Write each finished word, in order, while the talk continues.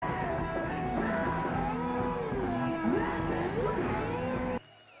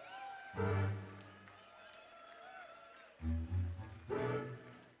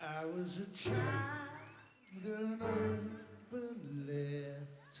was a child, an open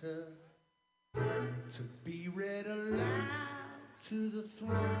letter to be read aloud to the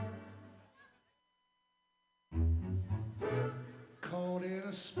throne. Caught in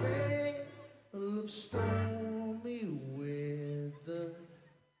a spell of stormy weather,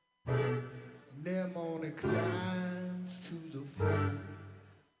 mnemonic lines to the phone.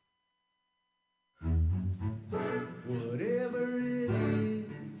 Whatever it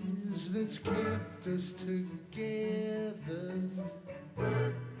is that's kept us together,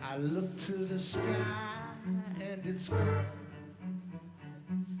 I look to the sky and it's gone.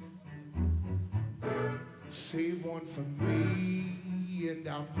 Save one for me and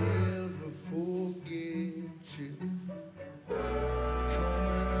I'll never forget you.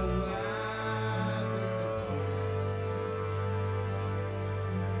 Coming alive in the cold.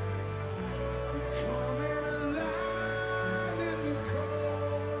 You're coming alive in the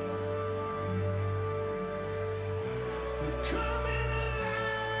cold. You're coming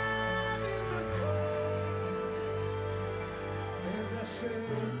alive in the cold. And I say,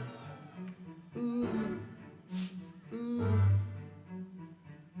 ooh.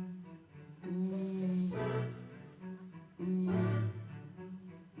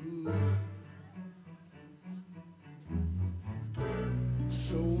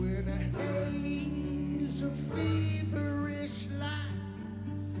 So in a haze of feverish light,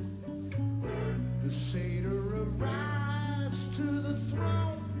 the satyr arrives to the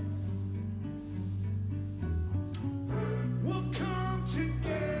throne. We'll come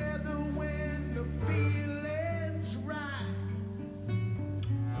together when the feeling's right.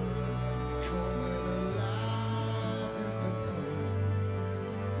 Coming alive in the cold.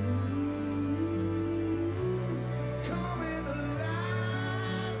 Coming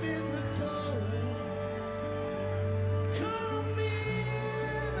alive in the cold.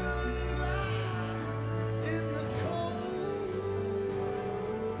 Coming alive in the cold.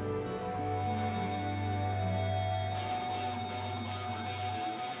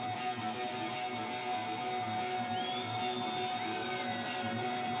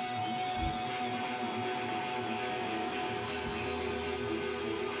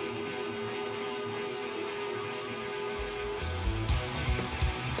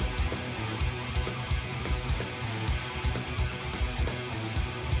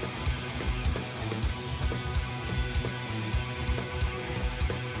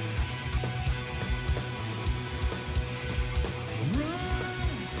 Run,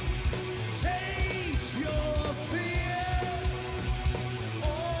 taste your fear,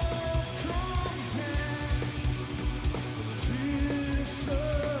 all come down,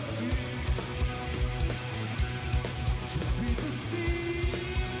 disappear, to be the sea,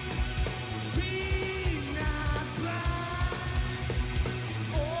 be not blind,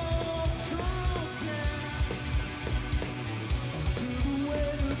 all come down, to the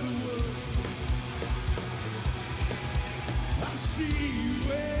weight of the world. I see you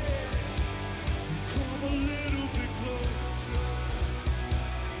where you come a little bit closer,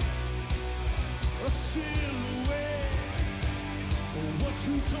 a silhouette of what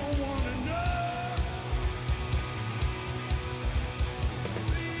you don't want to know.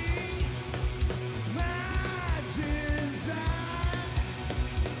 Be my desire,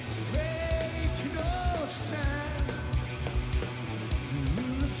 make no sound, you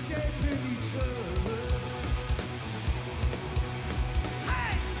will escape in each other.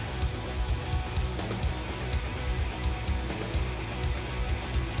 Hey!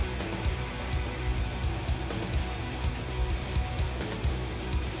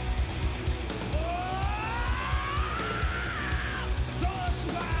 Throw a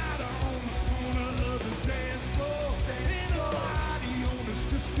spider on the corner of the dance floor. Ain't nobody on the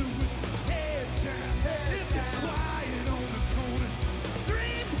sister with head down. If it's quiet on the corner,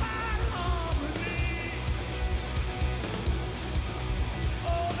 3-part harmony.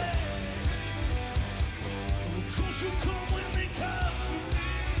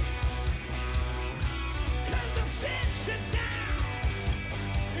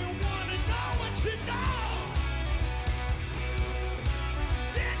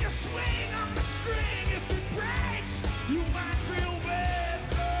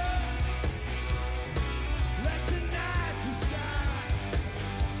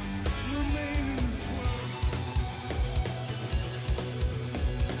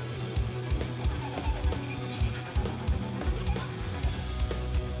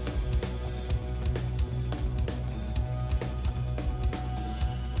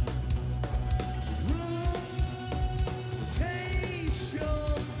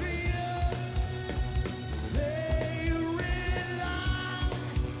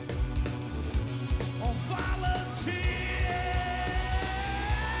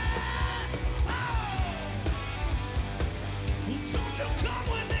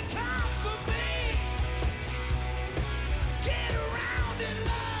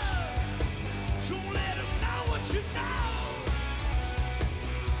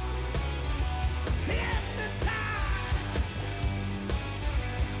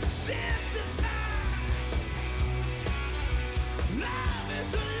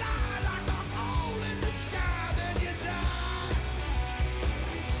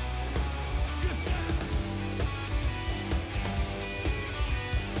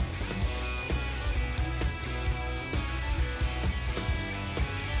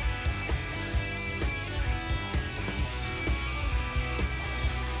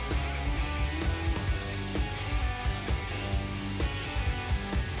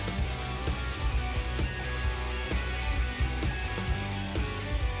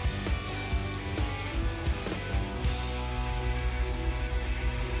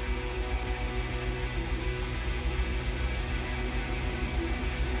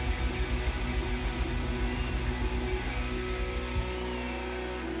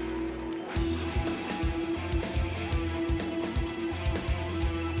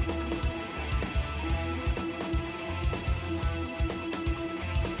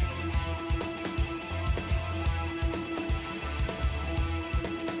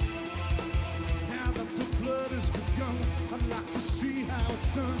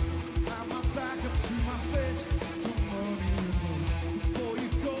 son. Have my back up to my face. No money and love. Before you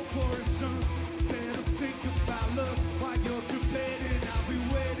go for it, son, better think about love. While you're debating, I'll be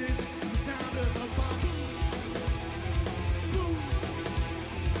waiting. The sound of the bomb. Boom,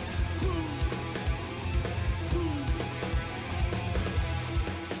 boom, boom.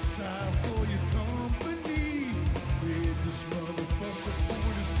 Try for your company. With this motherfucker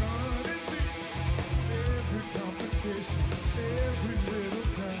point is gunning me. Every complication, every little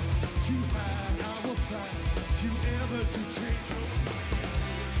crime. Too high, I will fight. If you ever to change your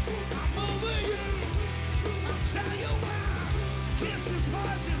mind, I'm over you. I'll tell you why. Kiss is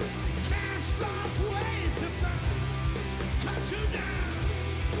poison. Cast off ways to find. Cut you down.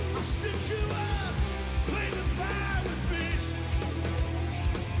 I'll stitch you up. Play the fire with me.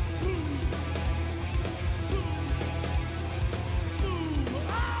 Boom. Boom. Boom.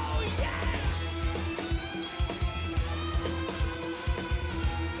 Oh yeah.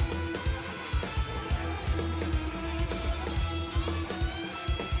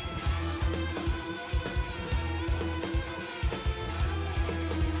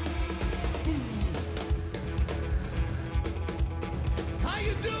 How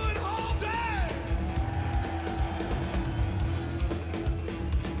you doing all day?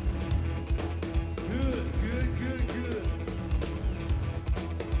 Good, good, good, good.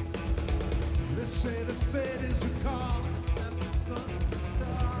 Let's say the fate is a car,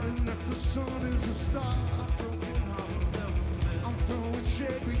 and that the sun is a star. I'm throwing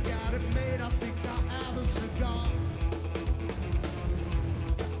shade, we got it made. I think I'll have a cigar.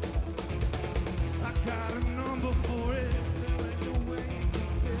 I got a number for it.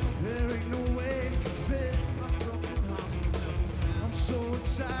 There ain't no way it can fit. I'm so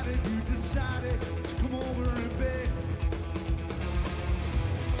excited you decided to come over and beg.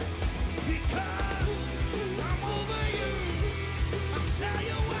 Because I'm over you. I'll tell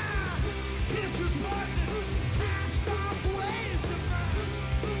you why. Kiss is poison. Cast off ways to find.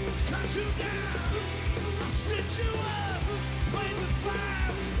 Cut you down. I'll stitch you up. Play with fire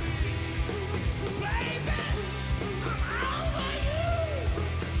with me. Baby, I'm over you.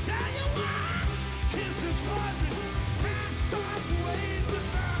 Tell you why. Kiss is poison. Cast off ways to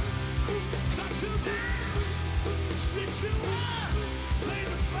find. Cut you down. Stitch you up. Play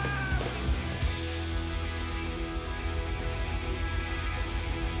the fire with me.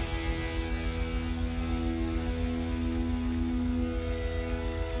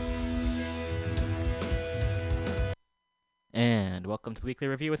 And welcome to the Weekly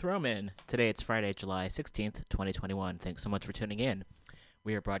Review with Roman. Today it's Friday, July 16th, 2021. Thanks so much for tuning in.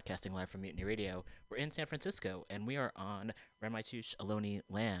 We are broadcasting live from Mutiny Radio. We're in San Francisco, and we are on Ramaytush Ohlone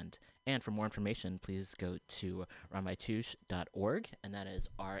land. And for more information, please go to ramaytush.org, and that is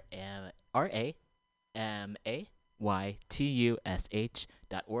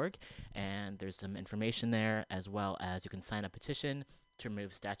ramaytush.org. And there's some information there, as well as you can sign a petition to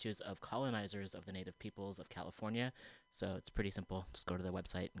remove statues of colonizers of the native peoples of California. So it's pretty simple. Just go to the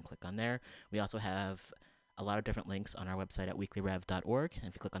website and click on there. We also have a lot of different links on our website at weeklyrev.org. And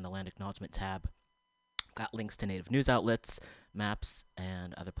if you click on the Land Acknowledgement tab, we've got links to native news outlets, maps,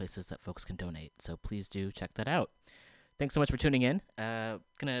 and other places that folks can donate. So please do check that out. Thanks so much for tuning in.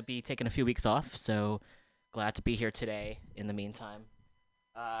 Gonna be taking a few weeks off, so glad to be here today in the meantime.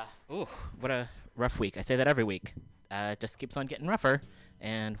 What a rough week. I say that every week. It just keeps on getting rougher,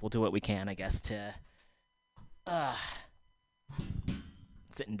 and we'll do what we can, I guess, to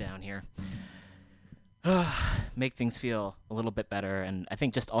sitting down here. Make things feel a little bit better, and I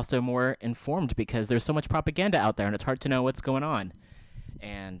think just also more informed, because there's so much propaganda out there and it's hard to know what's going on.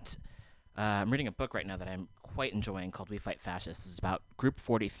 And I'm reading a book right now that I'm quite enjoying called We Fight Fascists. It's about Group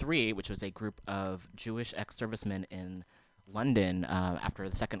 43, which was a group of Jewish ex-servicemen in London after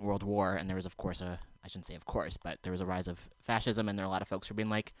the Second World War, and there was, of course, I shouldn't say of course, but there was a rise of fascism, and there are a lot of folks who were being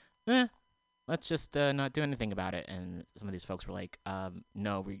like, let's just not do anything about it. And some of these folks were like,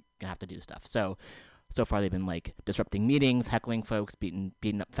 no, we're going to have to do stuff. So far they've been like disrupting meetings, heckling folks,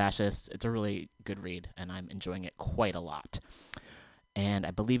 beating up fascists. It's a really good read, and I'm enjoying it quite a lot. And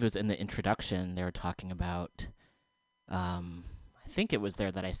I believe it was in the introduction they were talking about, I think it was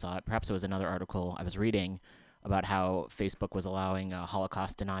there that I saw it. Perhaps it was another article I was reading about how Facebook was allowing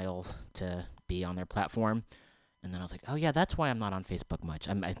Holocaust denial to be on their platform. And then I was like, oh, yeah, that's why I'm not on Facebook much.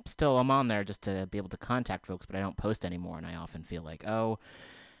 I'm on there just to be able to contact folks, but I don't post anymore. And I often feel like, oh,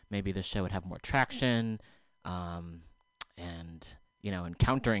 maybe this show would have more traction. And,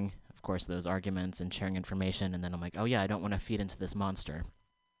 encountering, of course, those arguments and sharing information. And then I'm like, oh, yeah, I don't want to feed into this monster.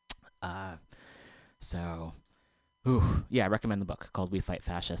 I recommend the book called We Fight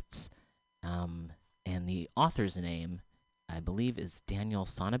Fascists. And the author's name I believe is Daniel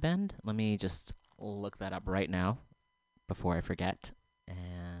Sonnabend. Let me just look that up right now before I forget.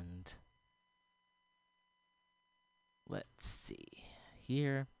 And let's see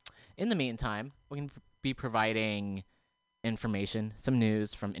here. In the meantime, we can be providing information, some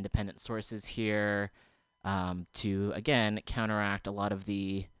news from independent sources here to, again, counteract a lot of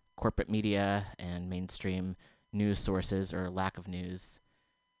the corporate media and mainstream news sources or lack of news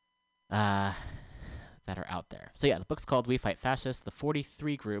that are out there. So yeah, the book's called We Fight Fascists, the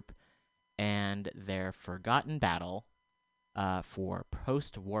 43 Group, and their Forgotten Battle for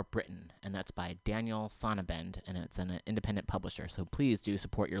Post-War Britain, and that's by Daniel Sonnabend, and it's an independent publisher. So please do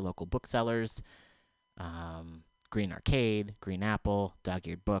support your local booksellers. Green Arcade, Green Apple,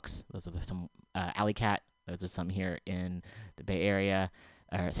 Dog-Eared Books. Those are some Alley Cat. Those are some here in the Bay Area,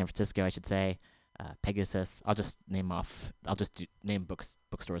 or San Francisco, I should say. Pegasus. I'll just name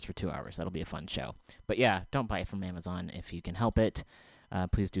bookstores for 2 hours. That'll be a fun show. But yeah, don't buy it from Amazon if you can help it.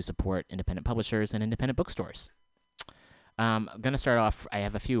 Please do support independent publishers and independent bookstores. I'm going to start off. I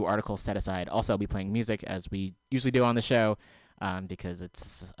have a few articles set aside. Also, I'll be playing music as we usually do on the show because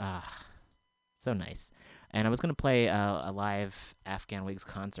it's so nice. And I was going to play a live Afghan Wigs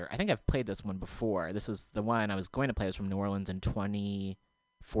concert. I think I've played this one before. This is the one I was going to play. It was from New Orleans in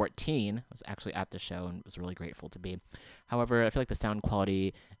 2014. I was actually at the show and was really grateful to be. However, I feel like the sound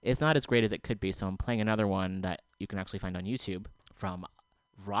quality is not as great as it could be, so I'm playing another one that you can actually find on YouTube from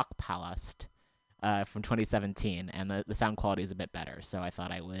Rock Palast from 2017, and the sound quality is a bit better, so I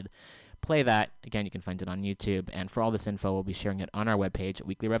thought I would play that. Again, you can find it on YouTube, and for all this info, we'll be sharing it on our webpage at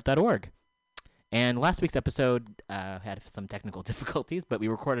weeklyrev.org. And last week's episode had some technical difficulties, but we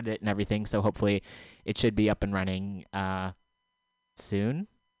recorded it and everything, so hopefully it should be up and running soon? ?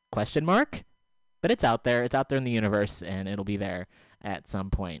 But it's out there. It's out there in the universe, and it'll be there at some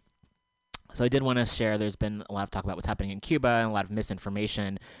point. So I did want to share, there's been a lot of talk about what's happening in Cuba and a lot of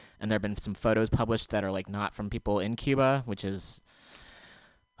misinformation, and there have been some photos published that are like not from people in Cuba, which is,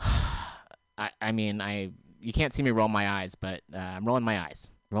 I mean, you can't see me roll my eyes, but I'm rolling my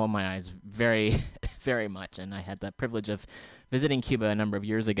eyes very, very much. And I had the privilege of visiting Cuba a number of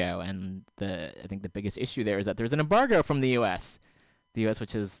years ago, and I think the biggest issue there is that there's an embargo from the U.S. The U.S.,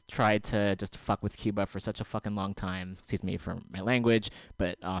 which has tried to just fuck with Cuba for such a fucking long time. Excuse me for my language,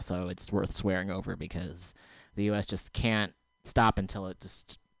 but also it's worth swearing over because the U.S. just can't stop until it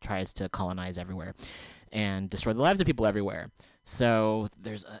just tries to colonize everywhere and destroy the lives of people everywhere. So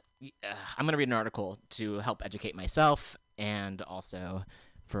I'm going to read an article to help educate myself, and also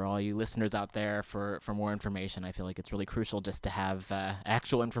for all you listeners out there for more information. I feel like it's really crucial just to have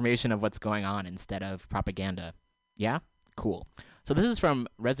actual information of what's going on instead of propaganda. Yeah? Cool. So this is from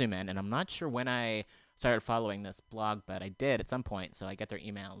Resumen, and I'm not sure when I started following this blog, but I did at some point, so I get their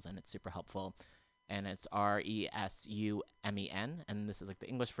emails, and it's super helpful. And it's RESUMEN, and this is like the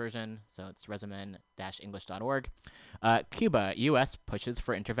English version, so it's resumen-english.org. Cuba, U.S. pushes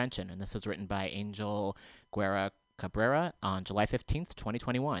for intervention, and this was written by Angel Guerra Cabrera on July 15th,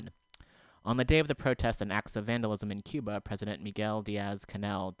 2021. On the day of the protests and acts of vandalism in Cuba, President Miguel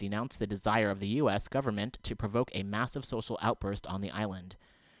Diaz-Canel denounced the desire of the U.S. government to provoke a massive social outburst on the island,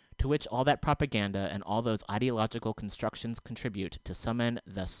 to which all that propaganda and all those ideological constructions contribute to summon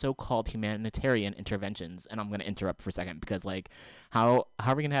the so-called humanitarian interventions. And I'm going to interrupt for a second because, like, how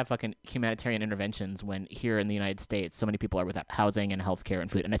are we going to have fucking humanitarian interventions when here in the United States so many people are without housing and healthcare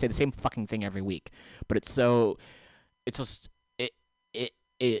and food? And I say the same fucking thing every week, but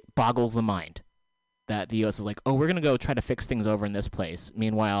it boggles the mind that the U.S. is like, oh, we're going to go try to fix things over in this place.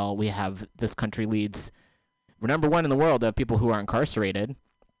 Meanwhile, we have this country leads, we're number one in the world of people who are incarcerated.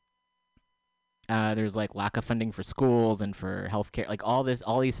 There's like lack of funding for schools and for healthcare, like all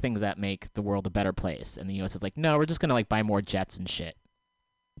these things that make the world a better place. And the U.S. is like, no, we're just going to like buy more jets and shit.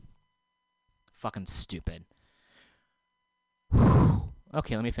 Fucking stupid.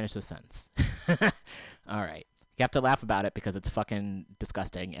 Okay, let me finish this sentence. All right. You have to laugh about it because it's fucking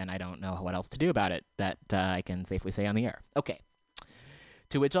disgusting, and I don't know what else to do about it that I can safely say on the air. Okay.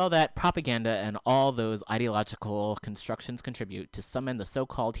 To which all that propaganda and all those ideological constructions contribute to summon the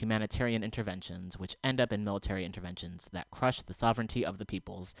so-called humanitarian interventions, which end up in military interventions that crush the sovereignty of the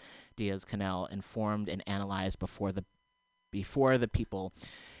peoples, Diaz-Canel informed and analyzed before the people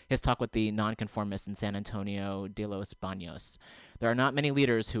his talk with the nonconformists in San Antonio de los Baños. There are not many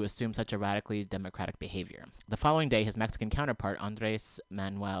leaders who assume such a radically democratic behavior. The following day, his Mexican counterpart, Andrés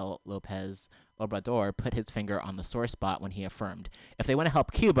Manuel López Obrador, put his finger on the sore spot when he affirmed, if they want to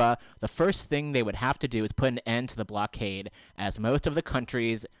help Cuba, the first thing they would have to do is put an end to the blockade, as most of the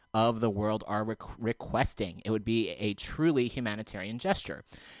countries of the world are requesting. It would be a truly humanitarian gesture.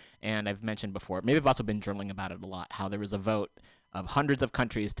 And I've mentioned before, maybe I've also been journaling about it a lot, how there was a vote of hundreds of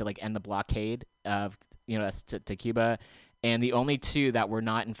countries to end the blockade of to Cuba, and the only two that were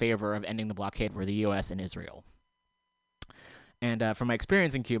not in favor of ending the blockade were the U.S. and Israel. And from my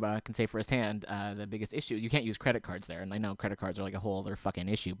experience in Cuba, I can say firsthand, the biggest issue, you can't use credit cards there. And I know credit cards are a whole other fucking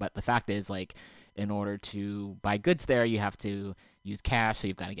issue. But the fact is, in order to buy goods there, you have to use cash. So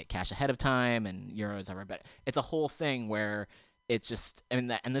you've got to get cash ahead of time, and euros are better. It's a whole thing where it's just,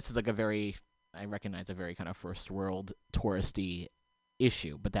 and this is I recognize a very kind of first world touristy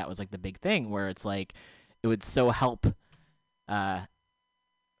issue. But that was the big thing where it's it would so help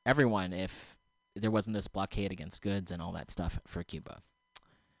everyone if there wasn't this blockade against goods and all that stuff for Cuba.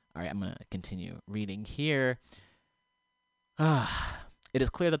 All right, I'm going to continue reading here. It is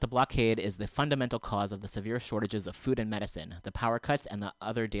clear that the blockade is the fundamental cause of the severe shortages of food and medicine, the power cuts, and the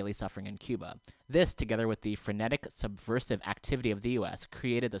other daily suffering in Cuba. This, together with the frenetic, subversive activity of the U.S.,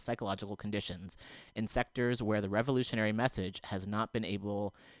 created the psychological conditions in sectors where the revolutionary message has not been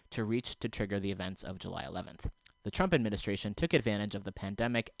able to reach to trigger the events of July 11th. The Trump administration took advantage of the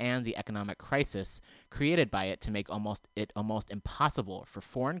pandemic and the economic crisis created by it to make it almost impossible for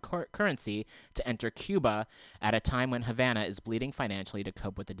foreign currency to enter Cuba at a time when Havana is bleeding financially to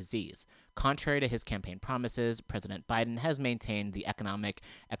cope with the disease. Contrary to his campaign promises, President Biden has maintained the economic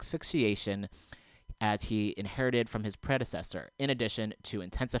asphyxiation as he inherited from his predecessor, in addition to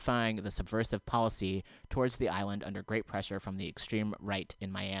intensifying the subversive policy towards the island under great pressure from the extreme right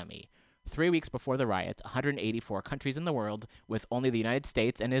in Miami. 3 weeks before the riots, 184 countries in the world, with only the United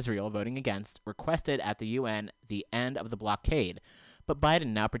States and Israel voting against, requested at the UN the end of the blockade. But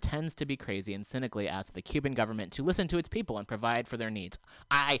Biden now pretends to be crazy and cynically asks the Cuban government to listen to its people and provide for their needs.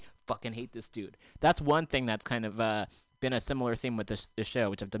 I fucking hate this dude. That's one thing that's kind of been a similar theme with this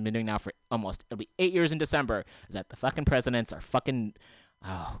show, which I've been doing now for it'll be 8 years in December, is that the fucking presidents are fucking...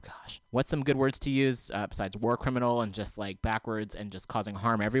 Oh, gosh. What's some good words to use besides war criminal and just backwards and just causing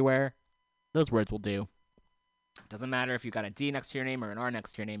harm everywhere? Those words will do. Doesn't matter if you got a D next to your name or an R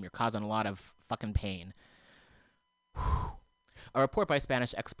next to your name, you're causing a lot of fucking pain. Whew. A report by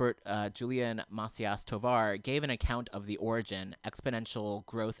Spanish expert Julian Macias Tovar gave an account of the origin, exponential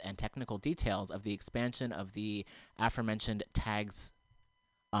growth, and technical details of the expansion of the aforementioned tags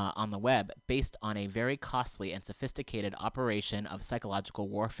on the web, based on a very costly and sophisticated operation of psychological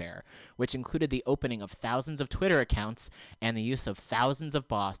warfare, which included the opening of thousands of Twitter accounts and the use of thousands of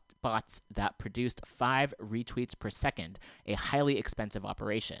bots that produced 5 retweets per second, a highly expensive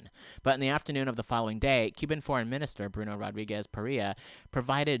operation. But in the afternoon of the following day, Cuban Foreign Minister Bruno Rodriguez Parilla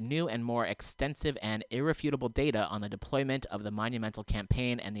provided new and more extensive and irrefutable data on the deployment of the monumental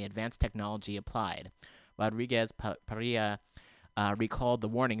campaign and the advanced technology applied. Rodriguez Parilla recalled the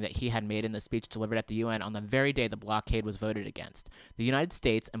warning that he had made in the speech delivered at the UN on the very day the blockade was voted against. The United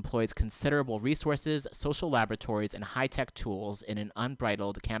States employs considerable resources, social laboratories, and high-tech tools in an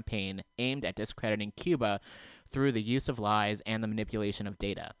unbridled campaign aimed at discrediting Cuba through the use of lies and the manipulation of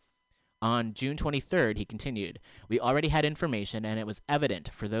data. On June 23rd, he continued, "We already had information, and it was evident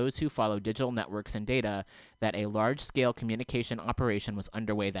for those who follow digital networks and data that a large-scale communication operation was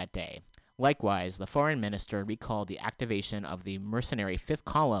underway that day. Likewise, the foreign minister recalled the activation of the mercenary fifth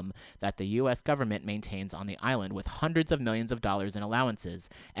column that the U.S. government maintains on the island with hundreds of millions of dollars in allowances,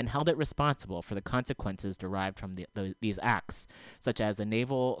 and held it responsible for the consequences derived from these acts, such as the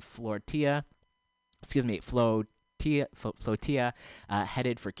naval flotilla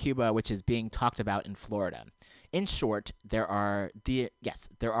headed for Cuba, which is being talked about in Florida. In short, there are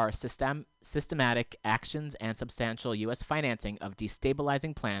systematic actions and substantial U.S. financing of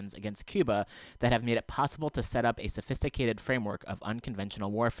destabilizing plans against Cuba that have made it possible to set up a sophisticated framework of unconventional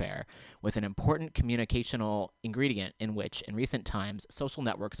warfare, with an important communicational ingredient in which, in recent times, social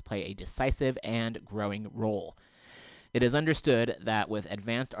networks play a decisive and growing role. It is understood that with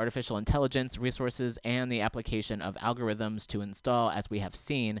advanced artificial intelligence resources and the application of algorithms to install, as we have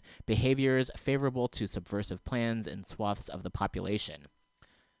seen, behaviors favorable to subversive plans in swaths of the population.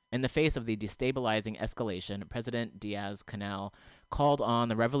 In the face of the destabilizing escalation, President Diaz-Canel called on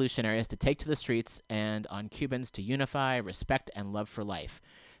the revolutionaries to take to the streets and on Cubans to unify, respect, and love for life.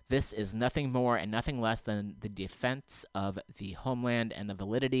 This is nothing more and nothing less than the defense of the homeland and the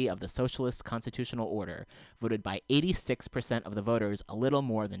validity of the socialist constitutional order, voted by 86% of the voters a little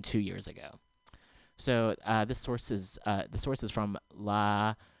more than 2 years ago." So the source is from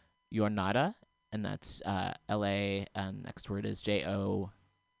La Jornada, and that's L-A, next word is Jornada,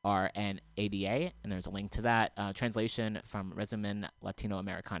 and there's a link to that. Translation from Resumen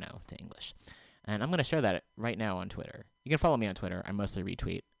Latinoamericano to English. And I'm going to share that right now on Twitter. You can follow me on Twitter. I mostly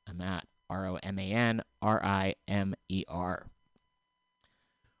retweet. I'm at ROMANRIMER.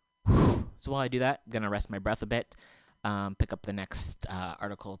 So while I do that, I'm going to rest my breath a bit, pick up the next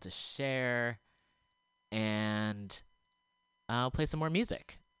article to share, and I'll play some more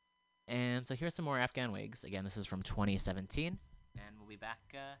music. And so here's some more Afghan Wigs. Again, this is from 2017, and we'll be back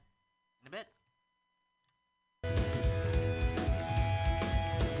in a bit.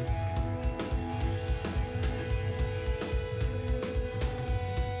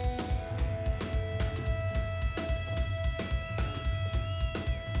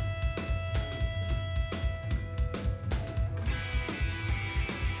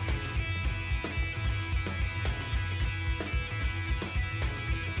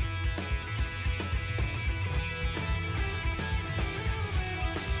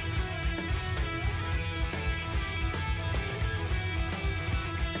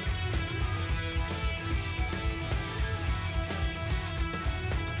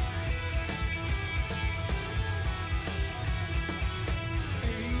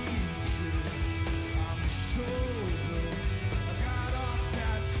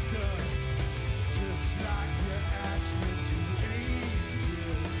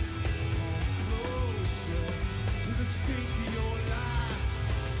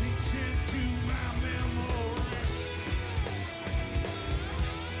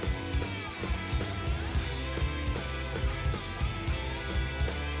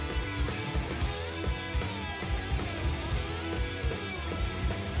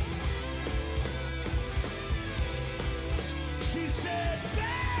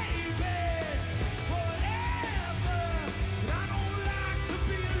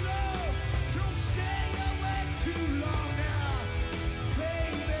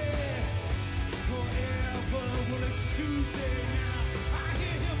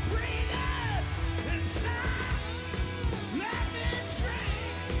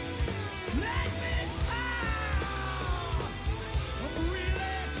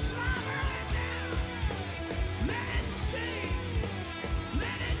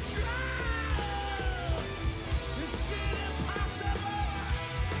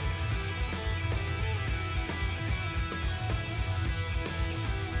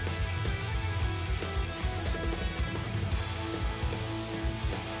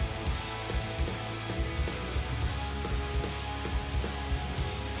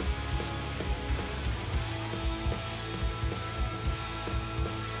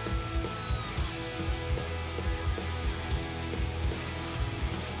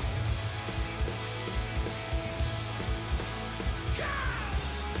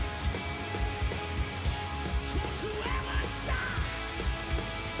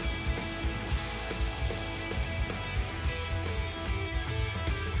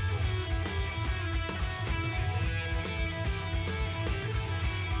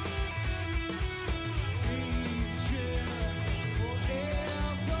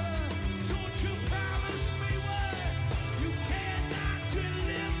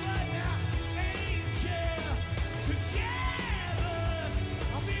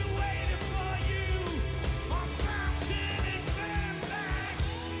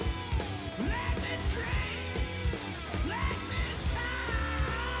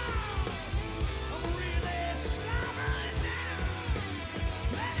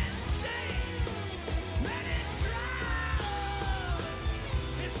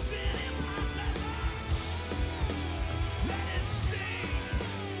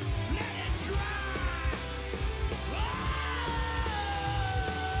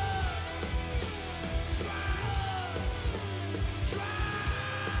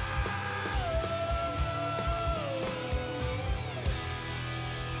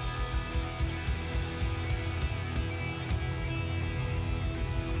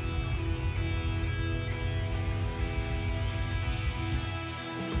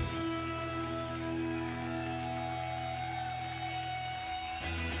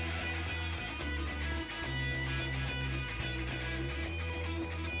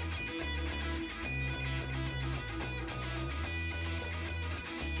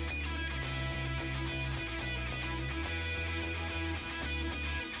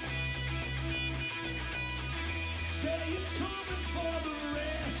 Say you're coming for the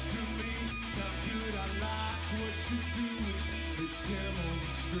rest of me. How good I like what you do. They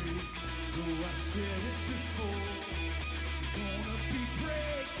demonstrate. Though I said it before, gonna be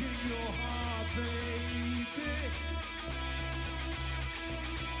breaking your heart, baby.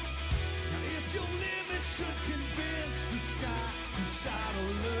 Now if your limits should convince the sky, you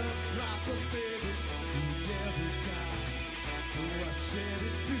saddle up proper, baby. You never die. Though I said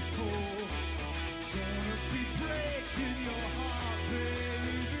it before, gonna be breaking your heart,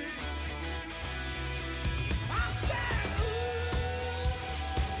 baby. I said, ooh.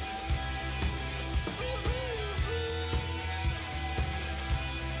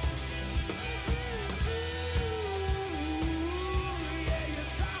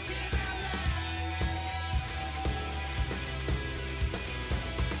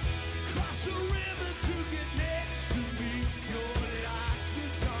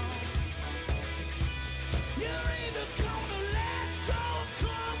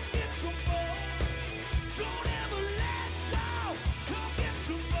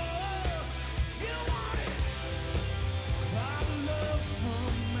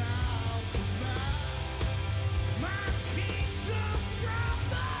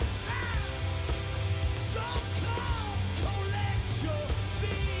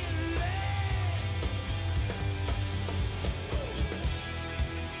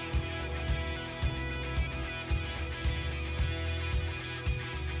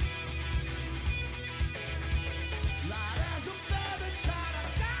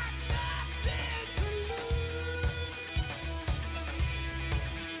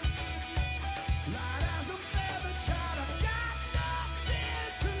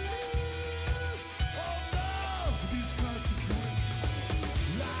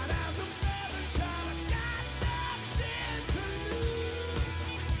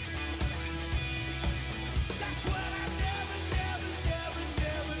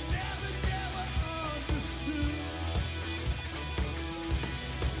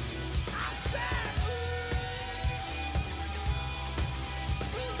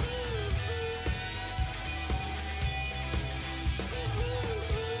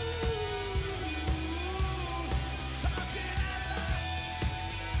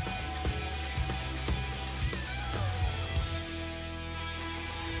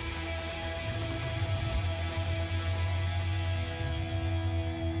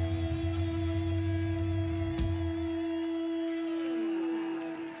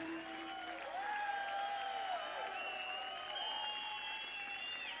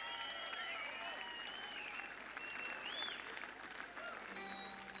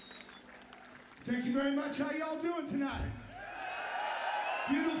 Thank you very much. How y'all doing tonight?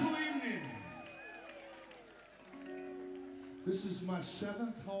 Beautiful evening. This is my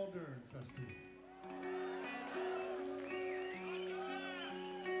 7th Hall Dern Festival.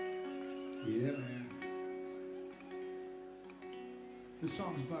 Yeah, man. This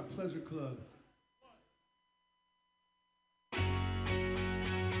song's by Pleasure Club.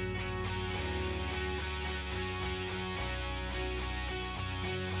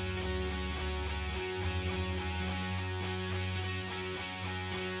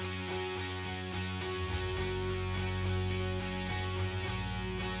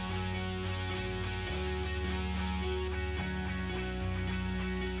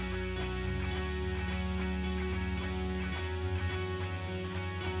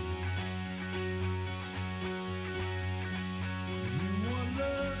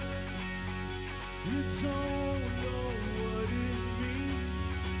 You don't know what it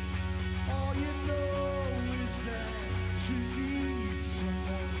means. All you know is that you need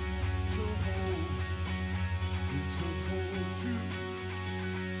someone to hold and to hold you.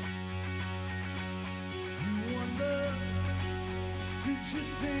 You wonder, did you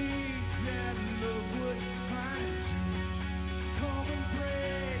think that love would find you? Come and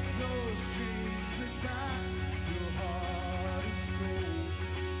break those chains that bind your heart and soul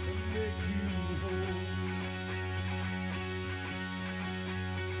and make you whole.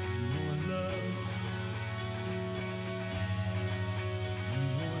 You want love. You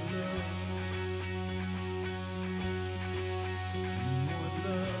want love. You want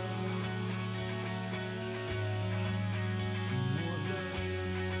love. You want love.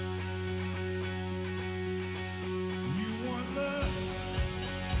 You want love.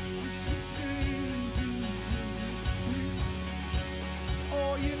 But you think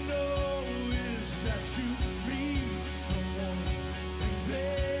all you know is that you need someone, and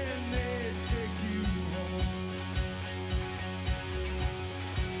then they take you home.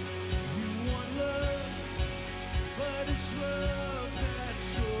 You want love, but it's love that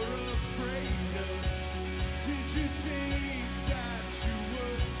you're afraid of. Did you think that you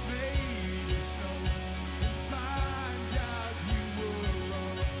were made of stone and find out you were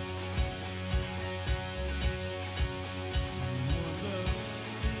wrong? You want love.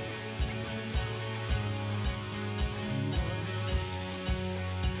 You want love.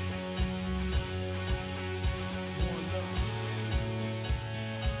 You want love.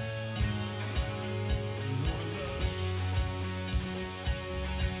 You want love.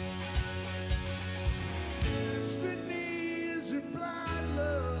 Destiny is in blind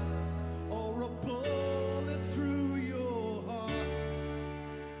love or a bullet through your heart.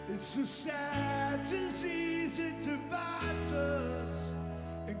 It's a sad disease, it divides us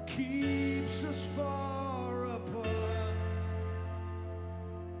and keeps us far apart.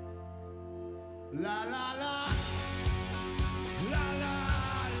 La la la. La la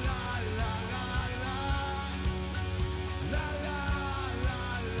la la la la. La la la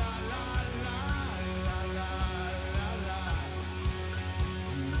la la la la la la.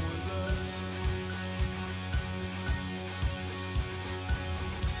 You want love.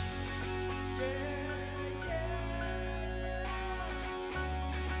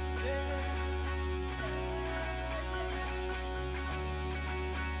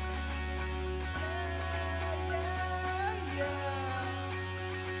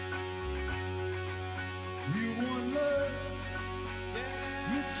 You want love,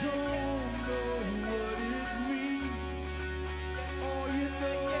 you don't know what it means. All you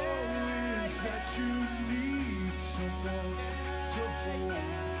know is that you need someone to hold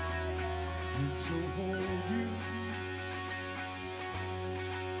and to hold you.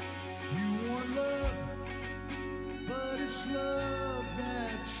 You want love, but it's love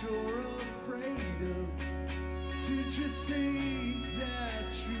that you're afraid of. Did you think that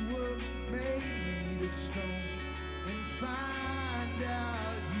you were made of stone and find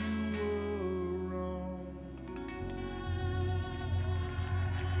out you were wrong?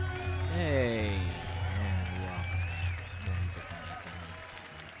 Hey, and welcome. More music from Afghanis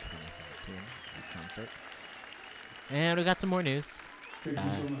from 2017 at concert. And we got some more news. Thank you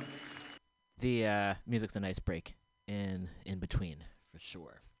so much. The music's a nice break in between, for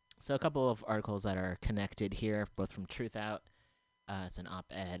sure. So a couple of articles that are connected here, both from Truth Out. It's an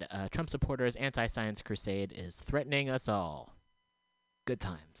op-ed. Trump supporters' anti-science crusade is threatening us all. Good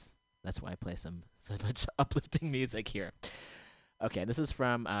times. That's why I play so much uplifting music here. Okay, this is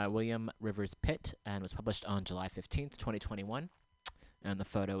from William Rivers Pitt and was published on July 15th, 2021. And the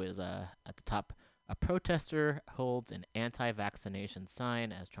photo is at the top. A protester holds an anti-vaccination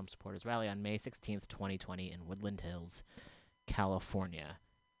sign as Trump supporters rally on May 16th, 2020 in Woodland Hills, California.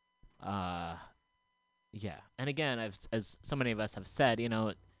 Yeah. And again, as so many of us have said,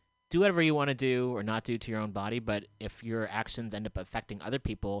 do whatever you want to do or not do to your own body, but if your actions end up affecting other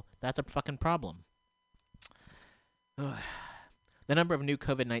people, that's a fucking problem. Ugh. The number of new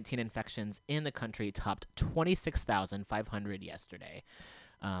COVID-19 infections in the country topped 26,500 yesterday.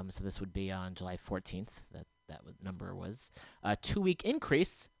 So this would be on July 14th. That number was a 2-week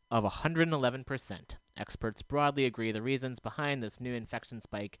increase of 111%. Experts broadly agree the reasons behind this new infection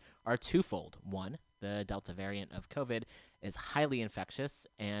spike are twofold. One, the Delta variant of COVID is highly infectious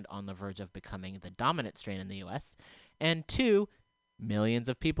and on the verge of becoming the dominant strain in the U.S. And two, millions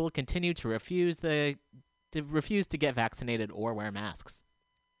of people continue to refuse to get vaccinated or wear masks.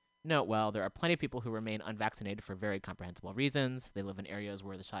 Note, well, there are plenty of people who remain unvaccinated for very comprehensible reasons. They live in areas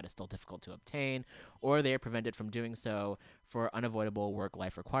where the shot is still difficult to obtain, or they are prevented from doing so for unavoidable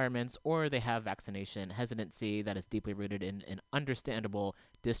work-life requirements, or they have vaccination hesitancy that is deeply rooted in an understandable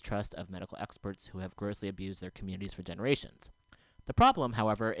distrust of medical experts who have grossly abused their communities for generations. The problem,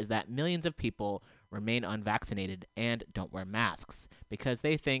 however, is that millions of people remain unvaccinated and don't wear masks because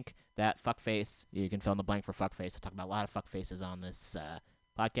they think that fuckface, you can fill in the blank for fuckface, I talk about a lot of fuckfaces on this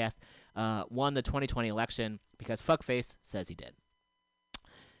podcast, won the 2020 election because fuckface says he did.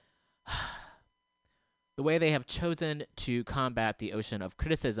 The way they have chosen to combat the ocean of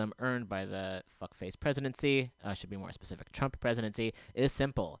criticism earned by the fuckface presidency, should be more specific, Trump presidency, is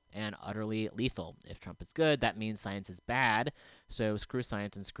simple and utterly lethal. If Trump is good, that means science is bad, so screw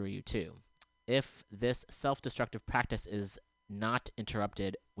science and screw you too. If this self-destructive practice is not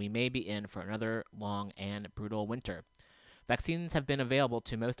interrupted, we may be in for another long and brutal winter. Vaccines have been available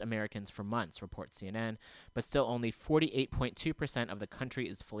to most Americans for months, reports CNN, but still only 48.2% of the country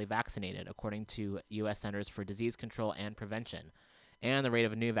is fully vaccinated, according to U.S. Centers for Disease Control and Prevention. And the rate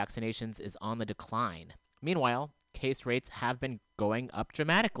of new vaccinations is on the decline. Meanwhile, case rates have been going up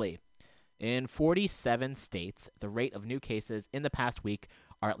dramatically. In 47 states, the rate of new cases in the past week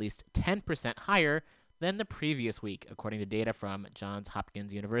are at least 10% higher than the previous week, according to data from Johns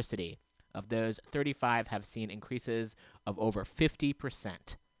Hopkins University. Of those, 35 have seen increases of over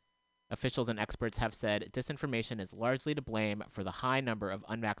 50%. Officials and experts have said disinformation is largely to blame for the high number of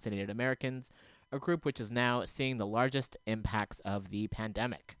unvaccinated Americans, a group which is now seeing the largest impacts of the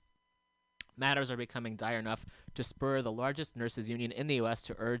pandemic. Matters are becoming dire enough to spur the largest nurses union in the U.S.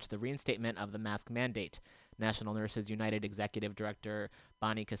 to urge the reinstatement of the mask mandate. National Nurses United Executive Director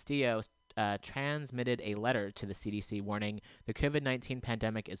Bonnie Castillo transmitted a letter to the CDC warning the COVID-19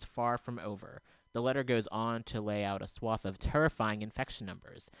 pandemic is far from over. The letter goes on to lay out a swath of terrifying infection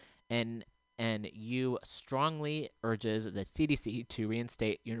numbers. And NU strongly urges the CDC to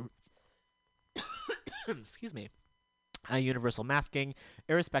reinstate excuse me, universal masking,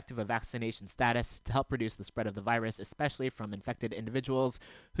 irrespective of vaccination status, to help reduce the spread of the virus, especially from infected individuals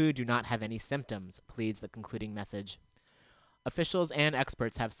who do not have any symptoms, pleads the concluding message. Officials and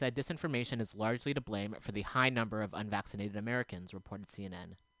experts have said disinformation is largely to blame for the high number of unvaccinated Americans, reported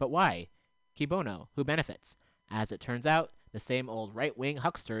CNN. But why? Qui bono? Who benefits? As it turns out, the same old right-wing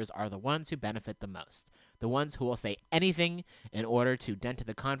hucksters are the ones who benefit the most. The ones who will say anything in order to dent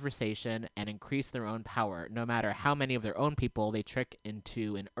the conversation and increase their own power, no matter how many of their own people they trick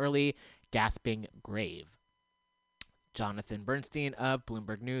into an early, gasping grave. Jonathan Bernstein of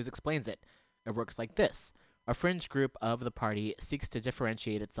Bloomberg News explains it. It works like this. A fringe group of the party seeks to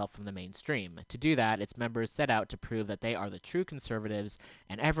differentiate itself from the mainstream. To do that, its members set out to prove that they are the true conservatives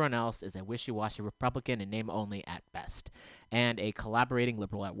and everyone else is a wishy-washy Republican in name only at best, and a collaborating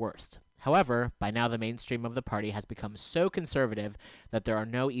liberal at worst. However, by now the mainstream of the party has become so conservative that there are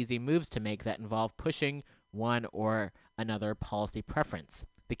no easy moves to make that involve pushing one or another policy preference.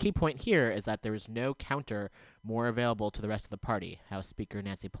 The key point here is that there is no counter more available to the rest of the party. House Speaker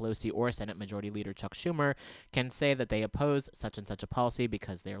Nancy Pelosi or Senate Majority Leader Chuck Schumer can say that they oppose such and such a policy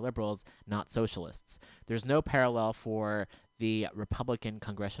because they are liberals, not socialists. There's no parallel for the Republican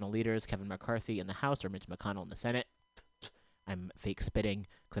congressional leaders, Kevin McCarthy in the House or Mitch McConnell in the Senate. I'm fake spitting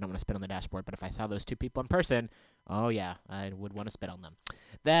because I don't want to spit on the dashboard, but if I saw those two people in person, oh yeah, I would want to spit on them.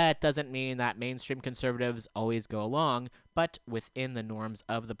 That doesn't mean that mainstream conservatives always go along, but within the norms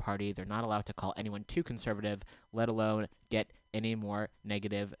of the party, they're not allowed to call anyone too conservative, let alone get any more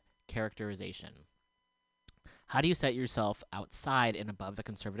negative characterization. How do you set yourself outside and above the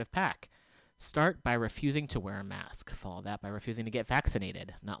conservative pack? Start by refusing to wear a mask. Follow that by refusing to get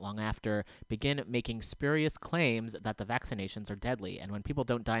vaccinated. Not long after, begin making spurious claims that the vaccinations are deadly. And when people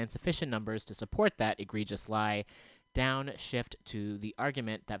don't die in sufficient numbers to support that egregious lie, downshift to the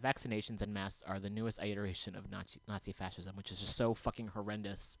argument that vaccinations and masks are the newest iteration of Nazi fascism, which is just so fucking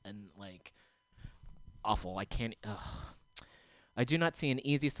horrendous and, like, awful. I can't... Ugh. I do not see an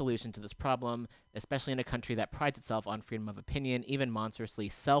easy solution to this problem, especially in a country that prides itself on freedom of opinion, even monstrously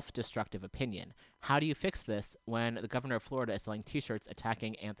self-destructive opinion. How do you fix this when the governor of Florida is selling T-shirts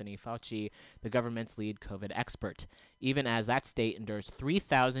attacking Anthony Fauci, the government's lead COVID expert, even as that state endures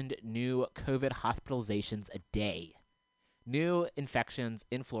 3,000 new COVID hospitalizations a day? New infections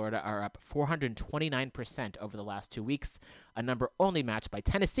in Florida are up 429% over the last 2 weeks, a number only matched by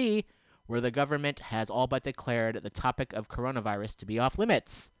Tennessee, where the government has all but declared the topic of coronavirus to be off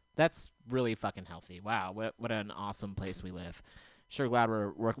limits. That's really fucking healthy. Wow, what an awesome place we live. Sure glad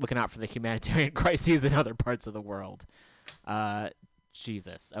we're looking out for the humanitarian crises in other parts of the world.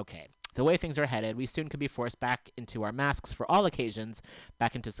 Jesus. Okay. The way things are headed, we soon could be forced back into our masks for all occasions,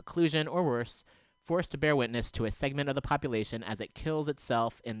 back into seclusion, or worse, forced to bear witness to a segment of the population as it kills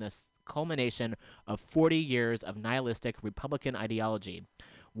itself in the culmination of 40 years of nihilistic Republican ideology.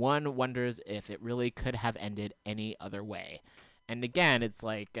 One wonders if it really could have ended any other way. And again, it's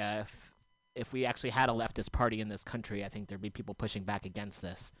like if we actually had a leftist party in this country, I think there'd be people pushing back against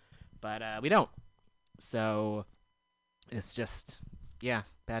this. But we don't. So it's just, yeah,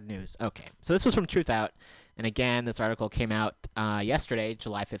 bad news. Okay, so this was from Truth Out. And again, this article came out yesterday,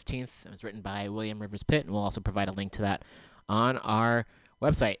 July 15th. It was written by William Rivers Pitt, and we'll also provide a link to that on our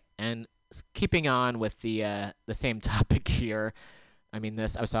website. And keeping on with the same topic here, I mean, I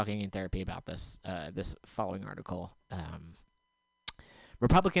was talking in therapy about this following article.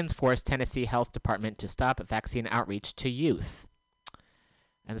 Republicans force Tennessee Health Department to stop vaccine outreach to youth.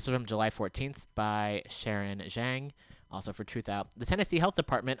 And this is from July 14th by Sharon Zhang. Also for Truth Out, the Tennessee Health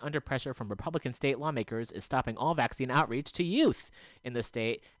Department, under pressure from Republican state lawmakers, is stopping all vaccine outreach to youth in the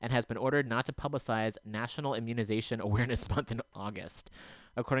state and has been ordered not to publicize National Immunization Awareness Month in August.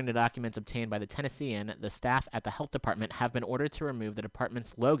 According to documents obtained by the Tennessean, the staff at the health department have been ordered to remove the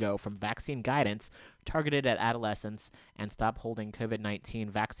department's logo from vaccine guidance targeted at adolescents and stop holding COVID-19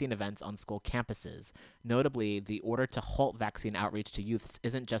 vaccine events on school campuses. Notably, the order to halt vaccine outreach to youths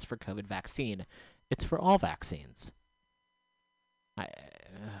isn't just for COVID vaccine. It's for all vaccines.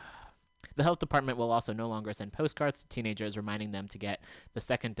 The health department will also no longer send postcards to teenagers reminding them to get the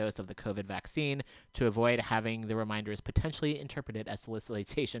second dose of the COVID vaccine to avoid having the reminders potentially interpreted as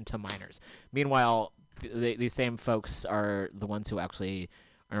solicitation to minors. Meanwhile, these same folks are the ones who actually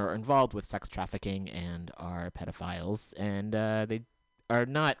are involved with sex trafficking and are pedophiles, and they are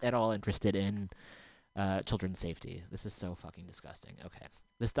not at all interested in children's safety. This is so fucking disgusting. Okay.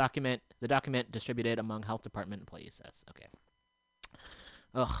 The document distributed among health department employees says, okay.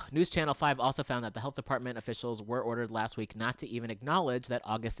 News Channel 5 also found that the health department officials were ordered last week not to even acknowledge that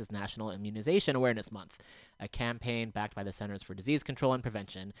August is National Immunization Awareness Month, a campaign backed by the Centers for Disease Control and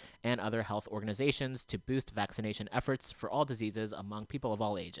Prevention and other health organizations to boost vaccination efforts for all diseases among people of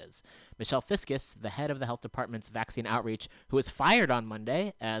all ages. Michelle Fiskus, the head of the health department's vaccine outreach, who was fired on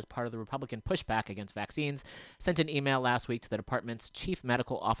Monday as part of the Republican pushback against vaccines, sent an email last week to the department's chief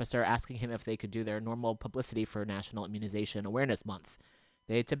medical officer asking him if they could do their normal publicity for National Immunization Awareness Month.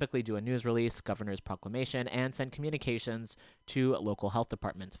 They typically do a news release, governor's proclamation, and send communications to local health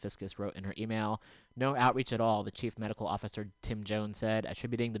departments, Fiskus wrote in her email. No outreach at all, the chief medical officer, Tim Jones, said,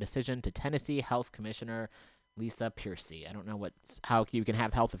 attributing the decision to Tennessee Health Commissioner Lisa Piercy. I don't know how you can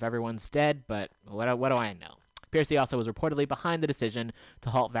have health if everyone's dead, but what do I know? Piercy also was reportedly behind the decision to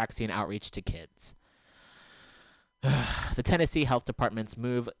halt vaccine outreach to kids. The Tennessee Health Department's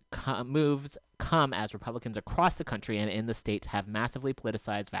moves come as Republicans across the country and in the states have massively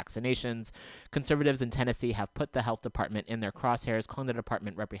politicized vaccinations. Conservatives in Tennessee have put the health department in their crosshairs, calling the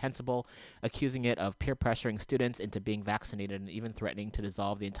department reprehensible, accusing it of peer pressuring students into being vaccinated and even threatening to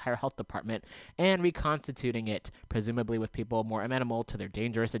dissolve the entire health department and reconstituting it, presumably with people more amenable to their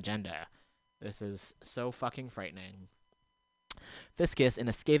dangerous agenda. This is so fucking frightening. Fiskus, in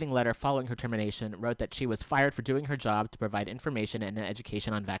a scathing letter following her termination, wrote that she was fired for doing her job to provide information and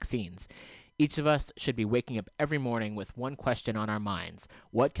education on vaccines. Each of us should be waking up every morning with one question on our minds.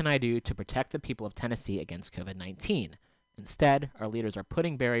 What can I do to protect the people of Tennessee against COVID-19? Instead, our leaders are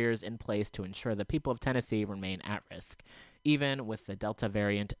putting barriers in place to ensure the people of Tennessee remain at risk, even with the Delta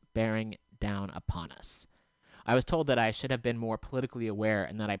variant bearing down upon us. I was told that I should have been more politically aware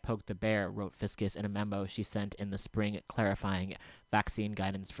and that I poked the bear, wrote Fiskus in a memo she sent in the spring clarifying vaccine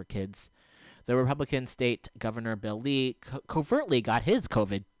guidance for kids. The Republican state governor Bill Lee covertly got his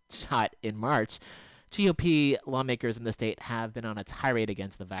COVID shot in March. GOP lawmakers in the state have been on a tirade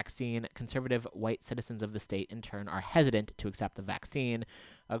against the vaccine. Conservative white citizens of the state, in turn, are hesitant to accept the vaccine,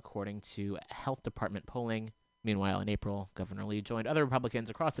 according to health department polling. Meanwhile, in April, Governor Lee joined other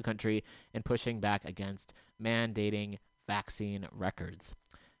Republicans across the country in pushing back against mandating vaccine records.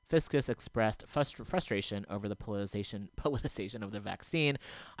 Fiscus expressed frustration over the politicization of the vaccine.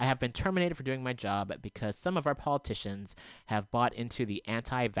 I have been terminated for doing my job because some of our politicians have bought into the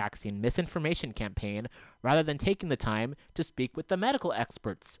anti-vaccine misinformation campaign rather than taking the time to speak with the medical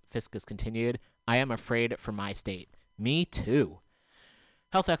experts, Fiscus continued. I am afraid for my state. Me too.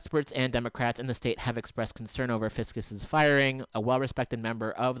 Health experts and Democrats in the state have expressed concern over Fiscus's firing. A well-respected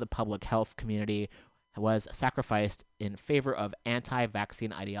member of the public health community was sacrificed in favor of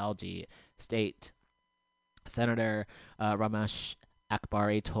anti-vaccine ideology, State Senator Ramesh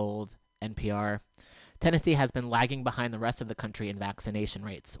Akbari told NPR. Tennessee has been lagging behind the rest of the country in vaccination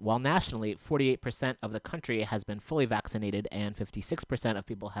rates. While nationally, 48% of the country has been fully vaccinated and 56% of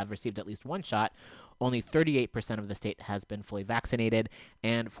people have received at least one shot, only 38% of the state has been fully vaccinated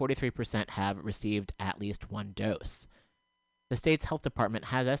and 43% have received at least one dose. The state's health department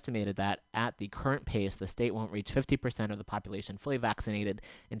has estimated that at the current pace, the state won't reach 50% of the population fully vaccinated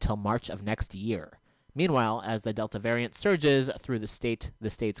until March of next year. Meanwhile, as the Delta variant surges through the state's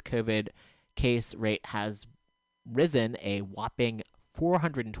COVID case rate has risen a whopping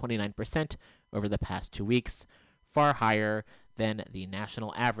 429% over the past 2 weeks, far higher than the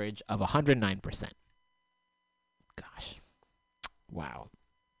national average of 109%. Gosh. Wow.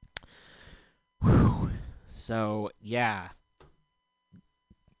 Whew. So, yeah.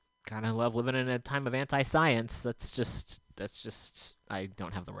 Kind of love living in a time of anti-science. That's just, I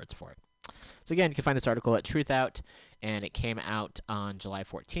don't have the words for it. So again, you can find this article at Truthout, and it came out on July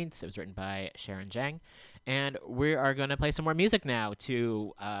 14th. It was written by Sharon Zhang. And we are going to play some more music now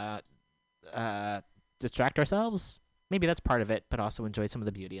to distract ourselves. Maybe that's part of it, but also enjoy some of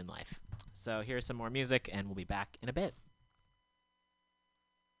the beauty in life. So here's some more music, and we'll be back in a bit.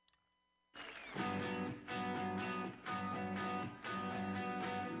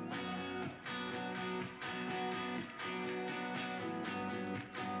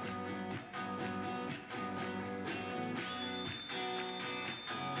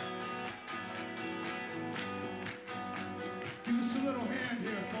 Give us a little hand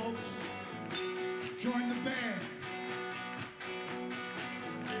here, folks. Join the band.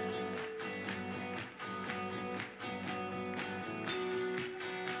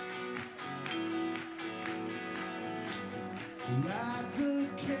 Light the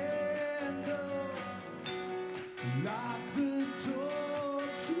candle, lock the door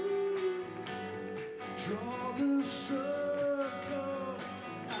to draw the circle.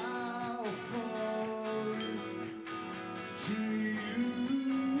 I'll fall to you.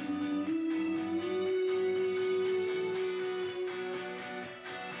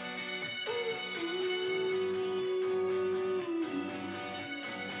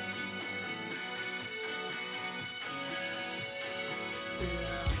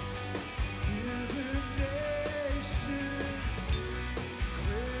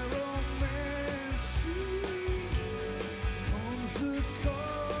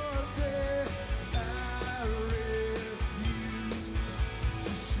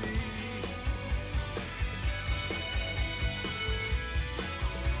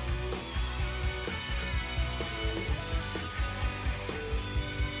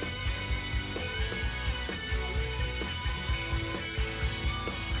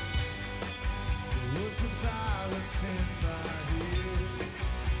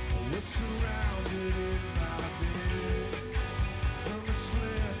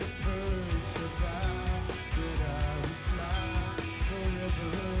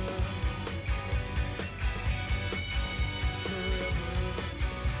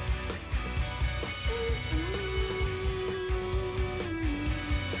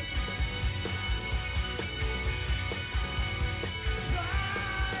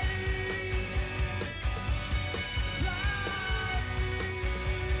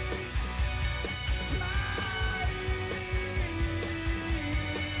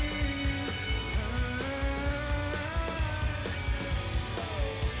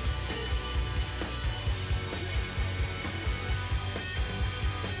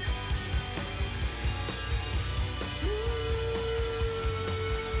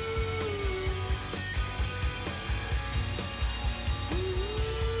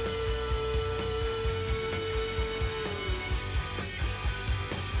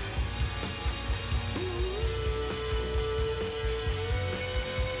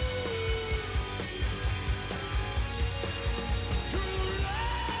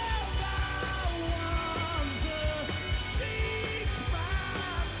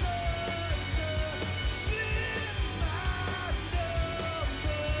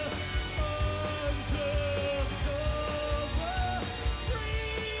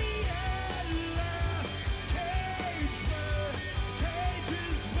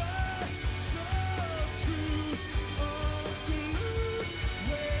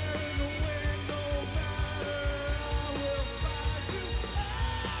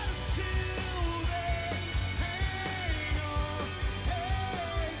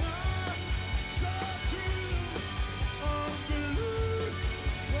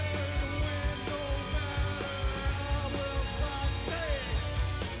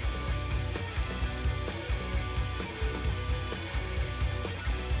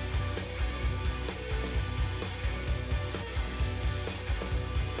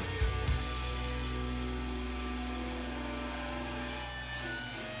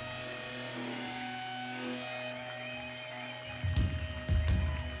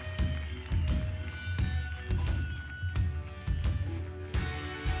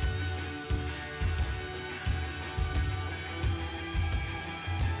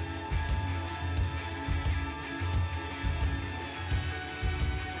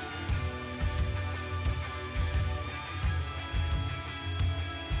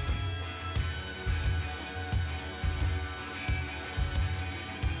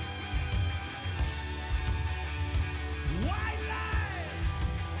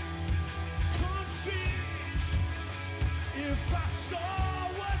 If I saw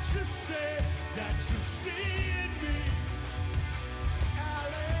what you say that you see in me,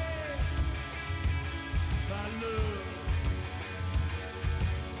 Allie, my love.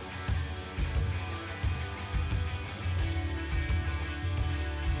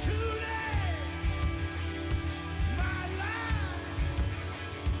 Today, my life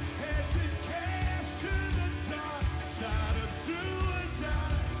had been cast to the dark side of do or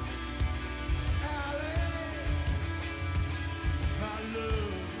die. Allie, my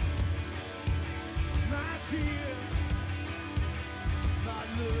love, my tear, my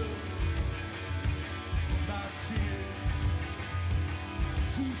love, my tear.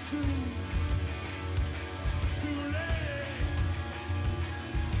 Too soon, too late.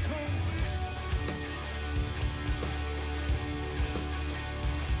 Come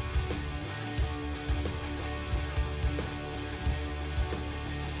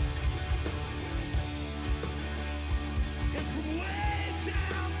and from way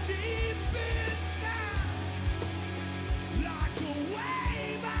down deep inside, like a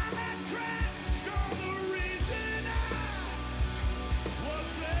wave I had crashed on the reason I was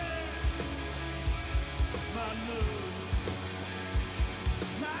there. My love,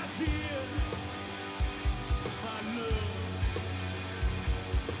 my dear, my love,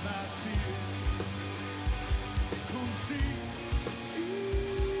 my tear. Come see.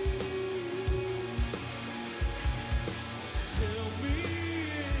 Tell me,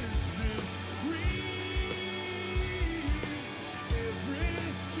 is this real?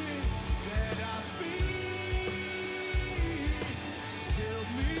 Everything that I feel. Tell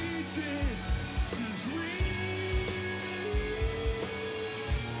me this is real.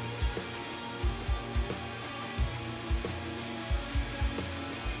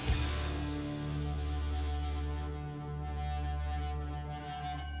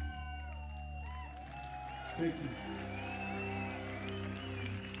 Thank you.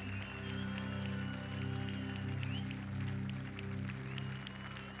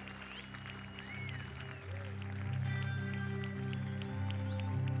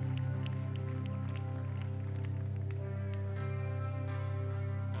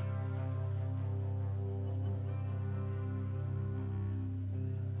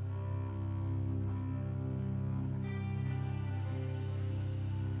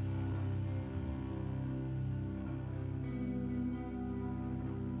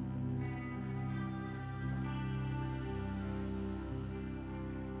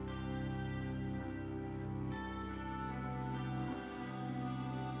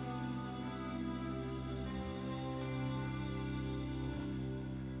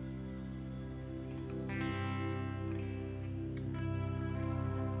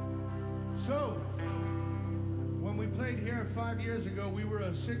 So, when we played here 5 years ago, we were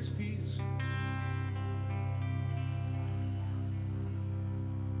a six-piece.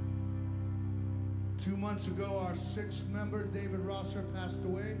 Two months ago, our sixth member, David Rosser, passed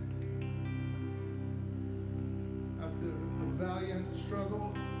away after a valiant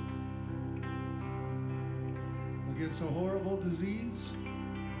struggle against a horrible disease.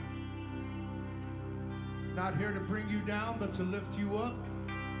 Not here to bring you down, but to lift you up.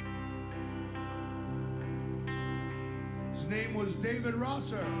 His name was David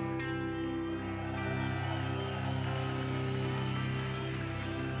Rosser.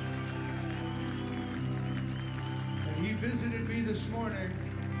 And he visited me this morning.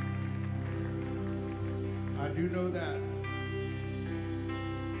 I do know that.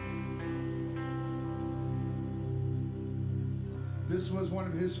 This was one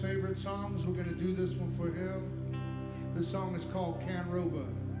of his favorite songs. We're going to do this one for him. This song is called Can Rover.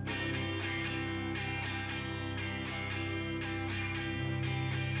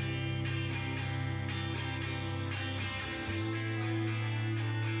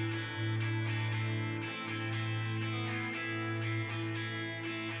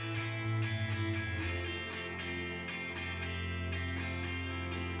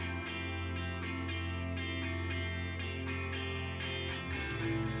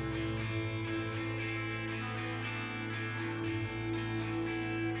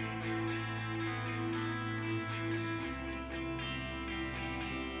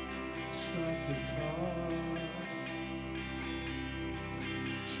 Start the car,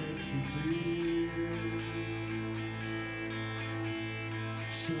 check the mirror,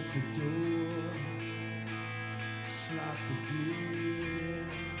 shut the door, slot the gear.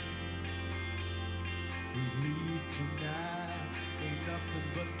 We leave tonight, ain't nothing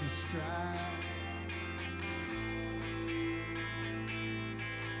but the strife.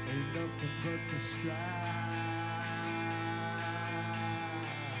 Ain't nothing but the strife.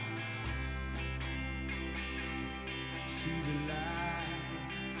 see the light,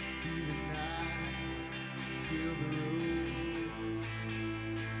 hear the night, feel the road.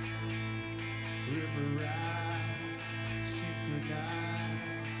 River ride, secret night,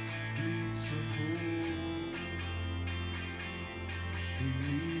 bleed some more. We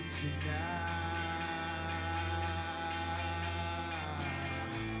leave tonight.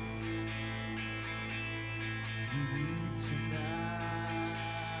 We leave tonight.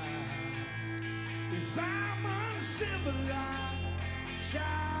 If I'm uncivilized,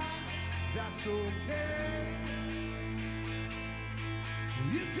 child, that's okay.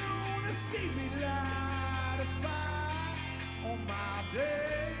 You're gonna see me light a fire on my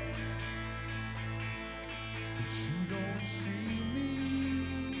day, but you don't see me.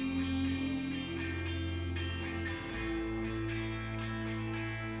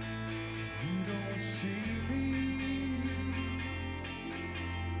 You don't see me.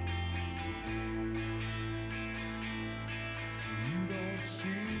 You don't see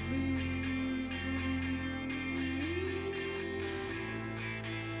me.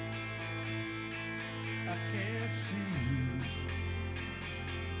 I can't see you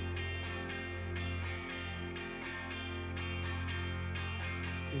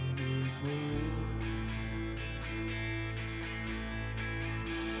anymore.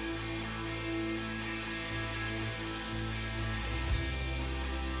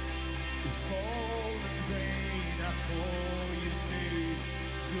 If all in vain I call your name,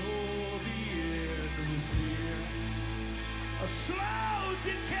 still the end was near. A slow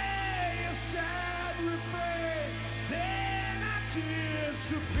decay, a sad refrain, then I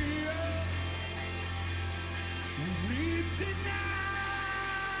disappear. We leave tonight.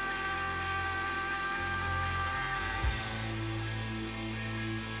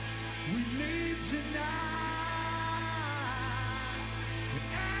 We leave tonight. And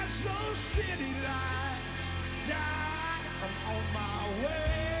as those city lights die, I'm on my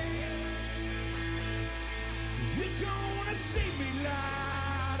way. You're gonna see me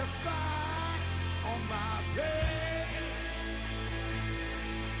light a fire on my day,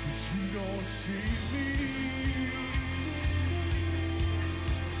 but you don't see me.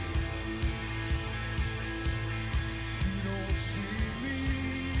 You don't see me.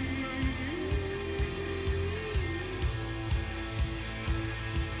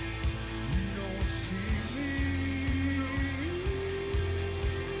 You don't see me.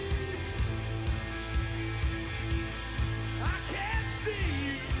 I can't see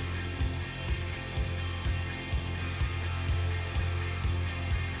you.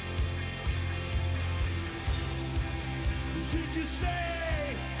 Did you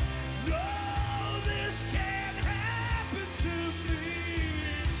say, no, this can't happen to me?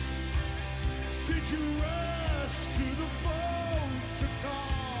 Did you rush to the phone to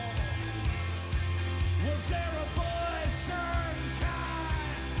call? Was there a voice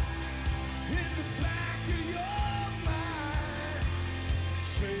unkind in the back of your mind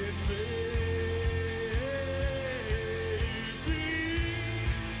saying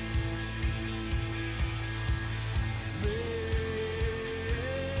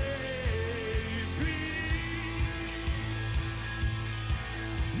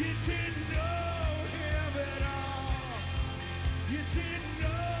you didn't know him at all. You didn't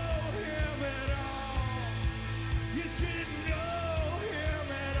know him at all. You didn't know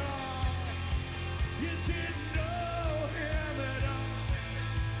him at all. You didn't know him at all.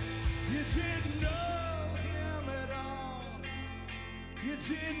 You didn't know him at all. You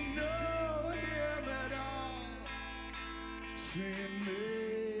didn't know him at all. Saying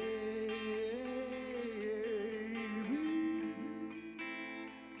maybe.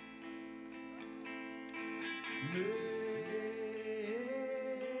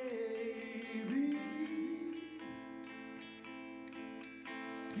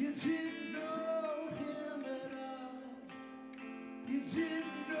 You didn't know him at all. You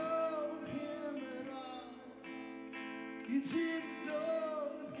didn't know him at all. You didn't know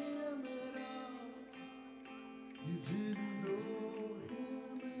him at all. You didn't know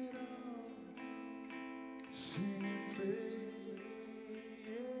him at all. See,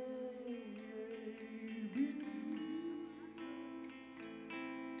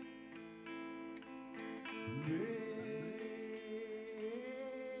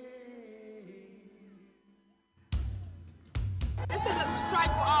 This is a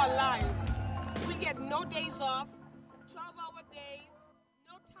strike for our lives. We get no days off, 12-hour days,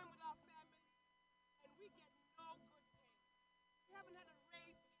 no time with our family, and we get no good pay. We haven't had a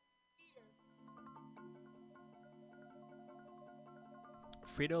raise in years.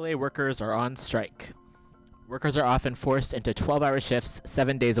 Frito-Lay workers are on strike. Workers are often forced into 12-hour shifts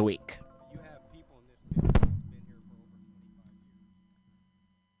 7 days a week. You have people in this business that's been here for over 20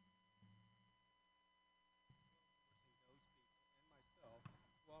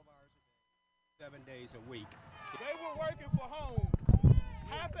 days a week. They were working for home.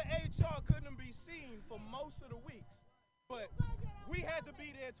 Half of HR couldn't be seen for most of the weeks. But we had to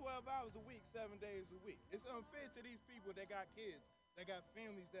be there 12 hours a week, 7 days a week. It's unfair to these people that got kids, that got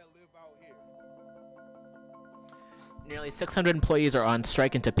families that live out here. Nearly 600 employees are on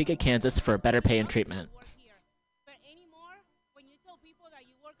strike in Topeka, Kansas for better pay and treatment. But anymore, when you tell people that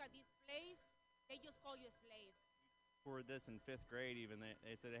you work at this place, they just call you a slave. For this in 5th grade even,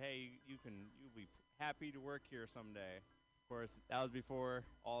 they said, hey, you'll be happy to work here someday. Of course, that was before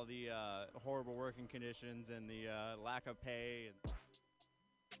all the horrible working conditions and the lack of pay.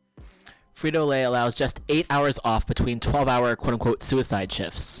 Frito-Lay allows just 8 hours off between 12-hour quote-unquote suicide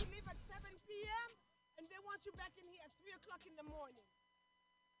shifts. You leave at 7 p.m. and they want you back in here at 3 o'clock in the morning.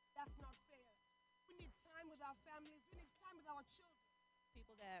 That's not fair. We need time with our families. We need time with our children.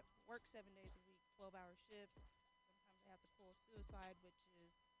 People that work 7 days a week, 12-hour shifts, sometimes they have to pull suicide, which is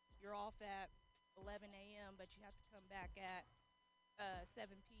you're off at 11 a.m., but you have to come back at 7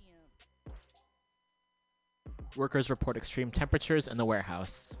 p.m. Workers report extreme temperatures in the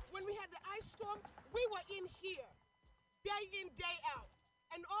warehouse. When we had the ice storm, we were in here, day in, day out.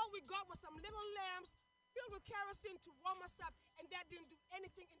 And all we got was some little lamps filled with kerosene to warm us up, and that didn't do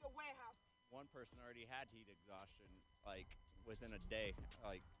anything in the warehouse. One person already had heat exhaustion, like, within a day,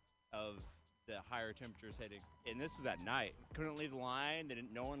 like, of the higher temperatures hitting. And this was at night. Couldn't leave the line.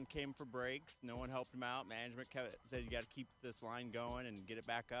 No one came for breaks. No one helped them out. Management said you got to keep this line going and get it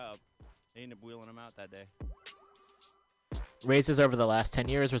back up. They ended up wheeling them out that day. Raises over the last 10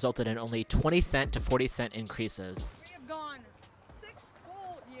 years resulted in only 20-cent to 40-cent increases. We have gone 6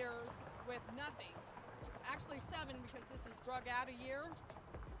 full years with nothing. Actually 7 because this is drug out a year.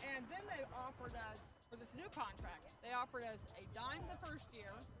 And then they offered us, for this new contract, they offered us a dime the first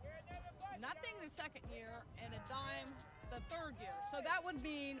year, nothing the second year, and a dime the third year. So that would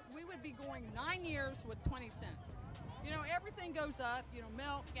mean we would be going 9 years with 20 cents. You know, everything goes up, you know,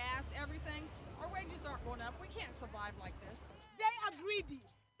 milk, gas, everything. Our wages aren't going up. We can't survive like this. They are greedy.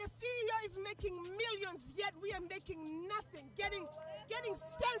 The CEO is making millions, yet we are making nothing, getting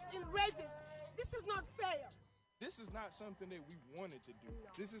cents in raises. This is not fair. This is not something that we wanted to do.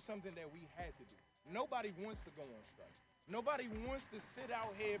 This is something that we had to do. Nobody wants to go on strike. Nobody wants to sit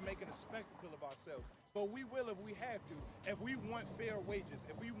out here making a spectacle of ourselves. But we will if we have to. If we want fair wages,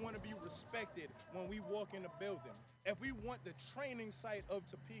 if we want to be respected when we walk in the building, if we want the training site of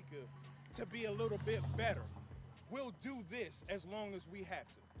Topeka to be a little bit better, we'll do this as long as we have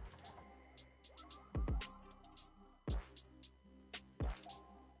to.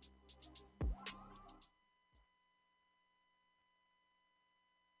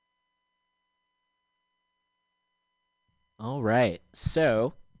 All right,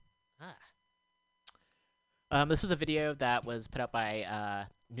 so this was a video that was put out by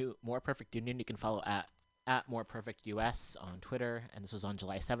More Perfect Union. You can follow at More Perfect US on Twitter, and this was on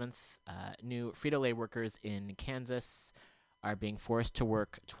July 7th. New Frito-Lay workers in Kansas are being forced to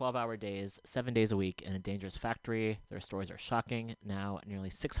work 12-hour days, 7 days a week in a dangerous factory. Their stories are shocking. Now, nearly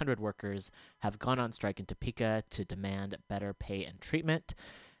 600 workers have gone on strike in Topeka to demand better pay and treatment.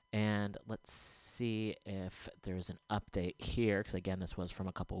 And let's see if there's an update here, because again, this was from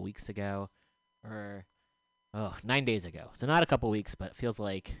a couple weeks ago, or 9 days ago. So not a couple weeks, but it feels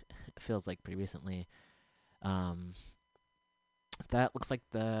like pretty recently. That looks like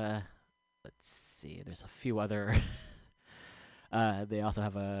let's see, there's a few other. They also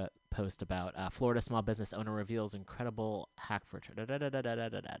have a post about Florida small business owner reveals incredible hack for.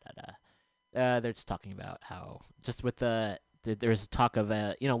 They're just talking about how just with there's talk of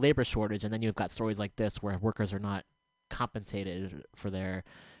a labor shortage, and then you've got stories like this where workers are not compensated for their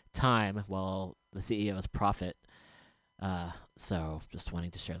time while the CEOs profit. So just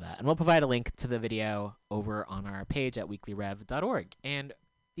wanting to share that. And we'll provide a link to the video over on our page at weeklyrev.org. And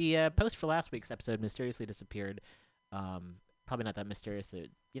the post for last week's episode mysteriously disappeared. Probably not that mysterious.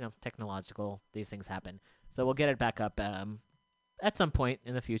 Technological, these things happen. So we'll get it back up at some point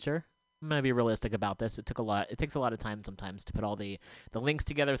in the future. I'm going to be realistic about this. It takes a lot of time sometimes to put all the links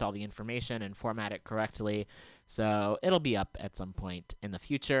together with all the information and format it correctly. So it'll be up at some point in the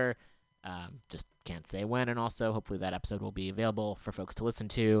future. Just can't say when, and also hopefully that episode will be available for folks to listen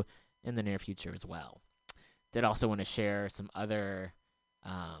to in the near future as well. Did also want to share some other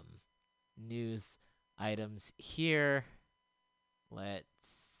news items here. Let's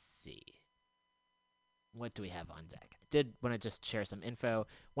see. What do we have on deck? I did want to just share some info.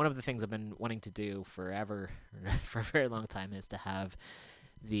 One of the things I've been wanting to do forever, for a very long time, is to have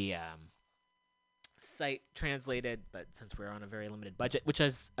the site translated, but since we're on a very limited budget, which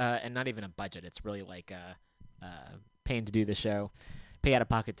is, and not even a budget, it's really like a pain to do the show, pay out of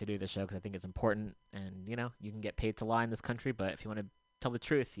pocket to do this show because I think it's important. And, you know, you can get paid to lie in this country, but if you want to tell the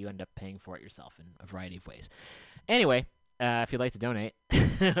truth, you end up paying for it yourself in a variety of ways. Anyway, if you'd like to donate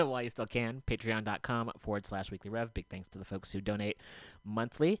while you still can, patreon.com/weeklyrev. Big thanks to the folks who donate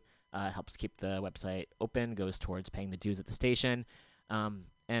monthly. It helps keep the website open, goes towards paying the dues at the station. And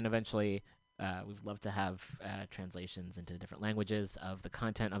eventually, we'd love to have translations into different languages of the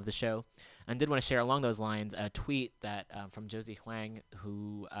content of the show. And did want to share along those lines a tweet that from Josie Huang,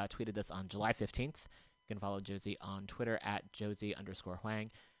 who tweeted this on July 15th. You can follow Josie on Twitter at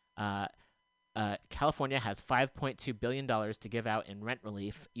Josie_Huang. California has $5.2 billion to give out in rent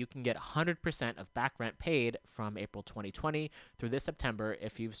relief. You can get 100% of back rent paid from April 2020 through this September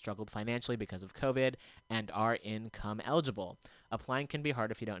if you've struggled financially because of COVID and are income eligible. Applying can be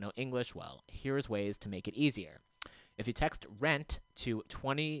hard if you don't know English well. Here's ways to make it easier. If you text RENT to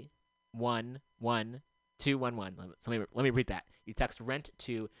 211211, let me repeat that. You text RENT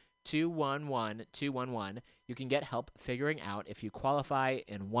to 211211, you can get help figuring out if you qualify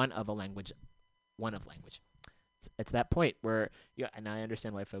in one of language. It's that point where, and I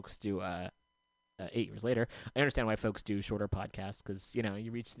understand why folks do 8 years later. I understand why folks do shorter podcasts because, you know,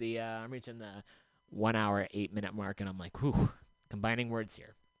 you reach the I'm reaching the 1 hour 8 minute mark and I'm like, whew, combining words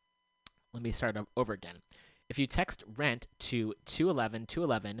here. Let me start over again. If you text RENT to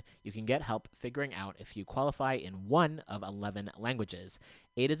 211-211, you can get help figuring out if you qualify in one of 11 languages.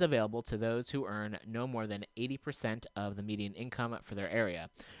 Aid is available to those who earn no more than 80% of the median income for their area.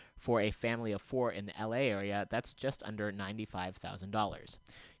 For a family of 4 in the LA area, that's just under $95,000.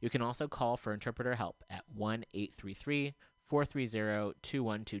 You can also call for interpreter help at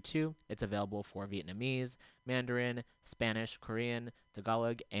 1-833-430-2122. It's available for Vietnamese, Mandarin, Spanish, Korean,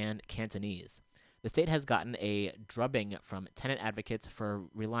 Tagalog, and Cantonese. The state has gotten a drubbing from tenant advocates for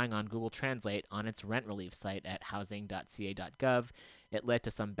relying on Google Translate on its rent relief site at housing.ca.gov. It led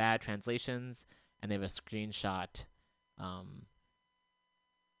to some bad translations, and they have a screenshot.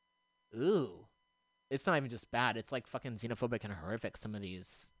 Ooh. It's not even just bad. It's like fucking xenophobic and horrific, some of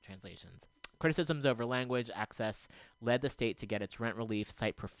these translations. Criticisms over language access led the state to get its rent relief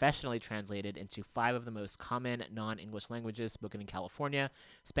site professionally translated into 5 of the most common non-English languages spoken in California: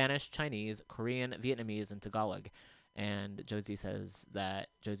 Spanish, Chinese, Korean, Vietnamese, and Tagalog. And Josie says that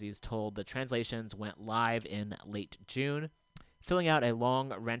Josie's told the translations went live in late June. Filling out a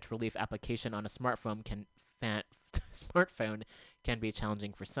long rent relief application on a smartphone can be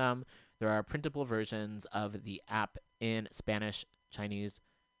challenging for some. There are printable versions of the app in Spanish, Chinese,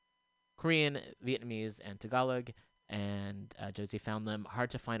 Korean, Vietnamese, and Tagalog, and Josie found them hard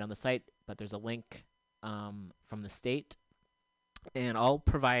to find on the site, but there's a link from the state, and I'll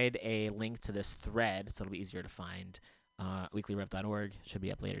provide a link to this thread so it'll be easier to find. weeklyrev.org should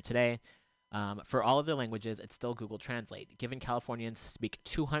be up later today. For all of their languages, it's still Google Translate. Given Californians speak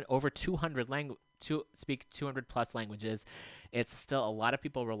 200 plus languages, it's still a lot of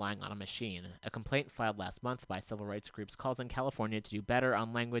people relying on a machine. A complaint filed last month by civil rights groups calls on California to do better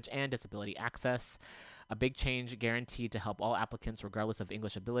on language and disability access. A big change guaranteed to help all applicants regardless of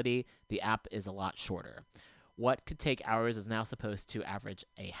English ability. The app is a lot shorter. What could take hours is now supposed to average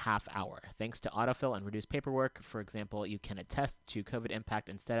a half hour. Thanks to autofill and reduced paperwork, for example, you can attest to COVID impact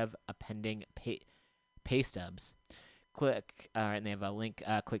instead of appending pay stubs. Click, and they have a link,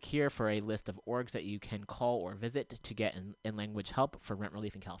 click here for a list of orgs that you can call or visit to get in-language help for rent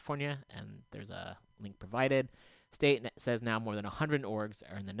relief in California, and there's a link provided. State says now more than 100 orgs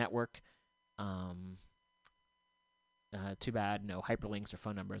are in the network. Too bad no hyperlinks or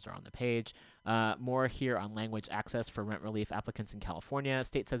phone numbers are on the page. More here on language access for rent relief applicants in California.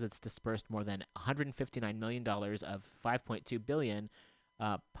 State says it's dispersed more than $159 million of $5.2 billion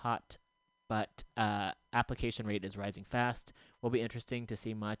pot, but application rate is rising fast. Will be interesting to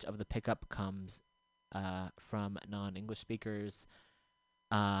see much of the pickup comes from non-English speakers.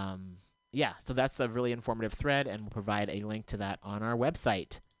 Yeah, so that's a really informative thread, and we'll provide a link to that on our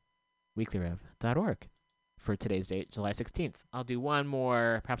website, weeklyrev.org. for today's date, July 16th. I'll do one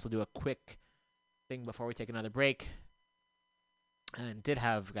more. Perhaps I'll do a quick thing before we take another break. And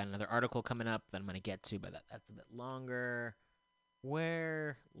got another article coming up that I'm going to get to, but that's a bit longer.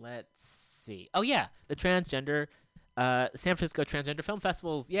 Let's see. Oh, yeah, the transgender, San Francisco Transgender Film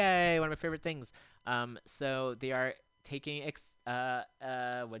Festivals. Yay, one of my favorite things. So they are taking,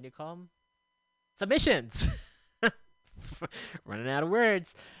 what do you call them? Submissions. Running out of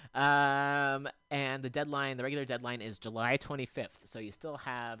words. And the regular deadline is July 25th. So you still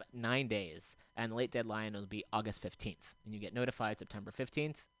have 9 days. And the late deadline will be August 15th. And you get notified September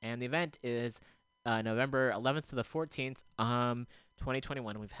 15th. And the event is November 11th to the 14th,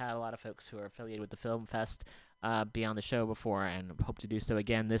 2021. We've had a lot of folks who are affiliated with the Film Fest be on the show before and hope to do so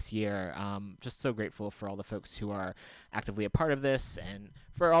again this year. Just so grateful for all the folks who are actively a part of this, and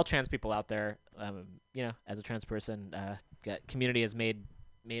for all trans people out there. As a trans person, community has made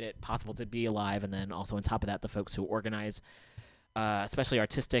it possible to be alive, and then also on top of that, the folks who organize, especially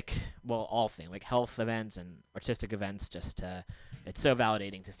artistic, all things like health events and artistic events. It's so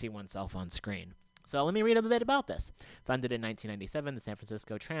validating to see oneself on screen. So let me read a bit about this. Founded in 1997, the San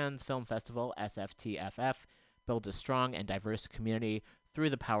Francisco Trans Film Festival, SFTFF, builds a strong and diverse community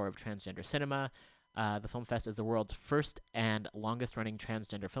through the power of transgender cinema. The Film Fest is the world's first and longest-running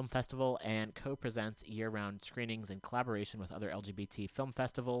transgender film festival and co-presents year-round screenings in collaboration with other LGBT film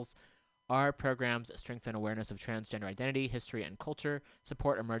festivals. Our programs strengthen awareness of transgender identity, history, and culture,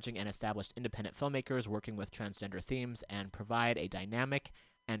 support emerging and established independent filmmakers working with transgender themes, and provide a dynamic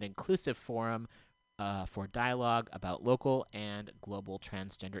and inclusive forum for dialogue about local and global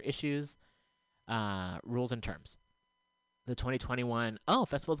transgender issues. Rules and terms. The 2021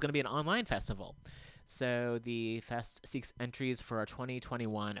 festival is going to be an online festival. So the fest seeks entries for our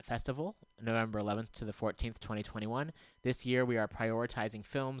 2021 festival, November 11th to the 14th, 2021. This year we are prioritizing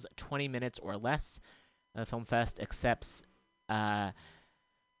films 20 minutes or less. The Film Fest accepts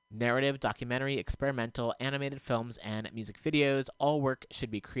narrative, documentary, experimental, animated films, and music videos. All work should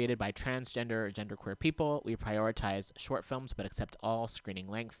be created by transgender or genderqueer people. We prioritize short films but accept all screening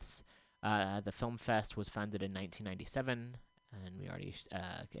lengths. The Film Fest was founded in 1997, and we already,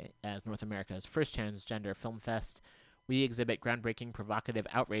 as North America's first transgender film fest. We exhibit groundbreaking, provocative,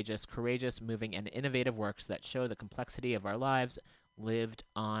 outrageous, courageous, moving, and innovative works that show the complexity of our lives lived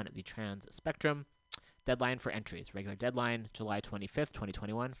on the trans spectrum. Deadline for entries. Regular deadline, July 25th,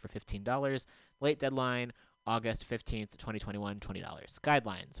 2021 for $15. Late deadline, August 15th, 2021, $20.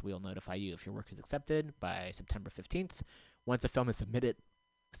 Guidelines. We will notify you if your work is accepted by September 15th. Once a film is submitted,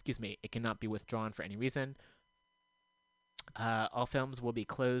 it cannot be withdrawn for any reason. All films will be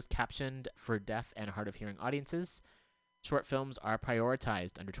closed captioned for deaf and hard of hearing audiences. Short films are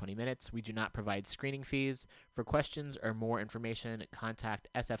prioritized under 20 minutes. We do not provide screening fees. For questions or more information, contact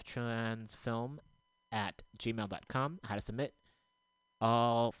sftransfilm@gmail.com. How to submit.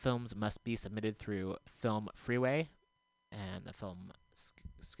 All films must be submitted through Film Freeway. And the film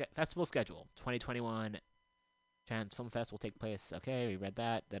festival schedule. 2021 Trans Film Fest will take place. Okay, we read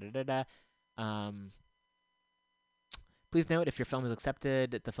that. Please note, if your film is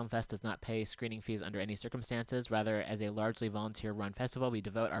accepted, the Film Fest does not pay screening fees under any circumstances. Rather, as a largely volunteer-run festival, we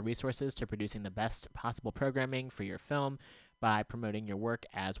devote our resources to producing the best possible programming for your film by promoting your work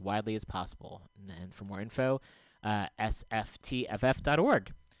as widely as possible. And for more info,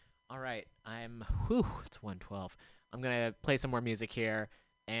 sftff.org. All right, it's 1:12. I'm going to play some more music here,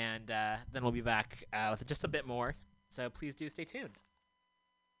 and then we'll be back with just a bit more. So please do stay tuned.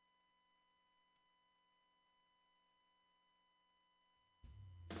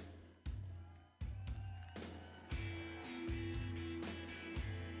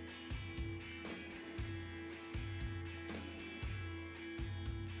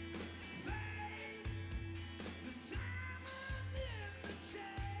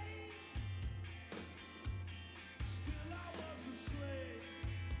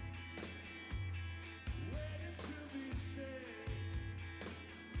 Waiting to be saved.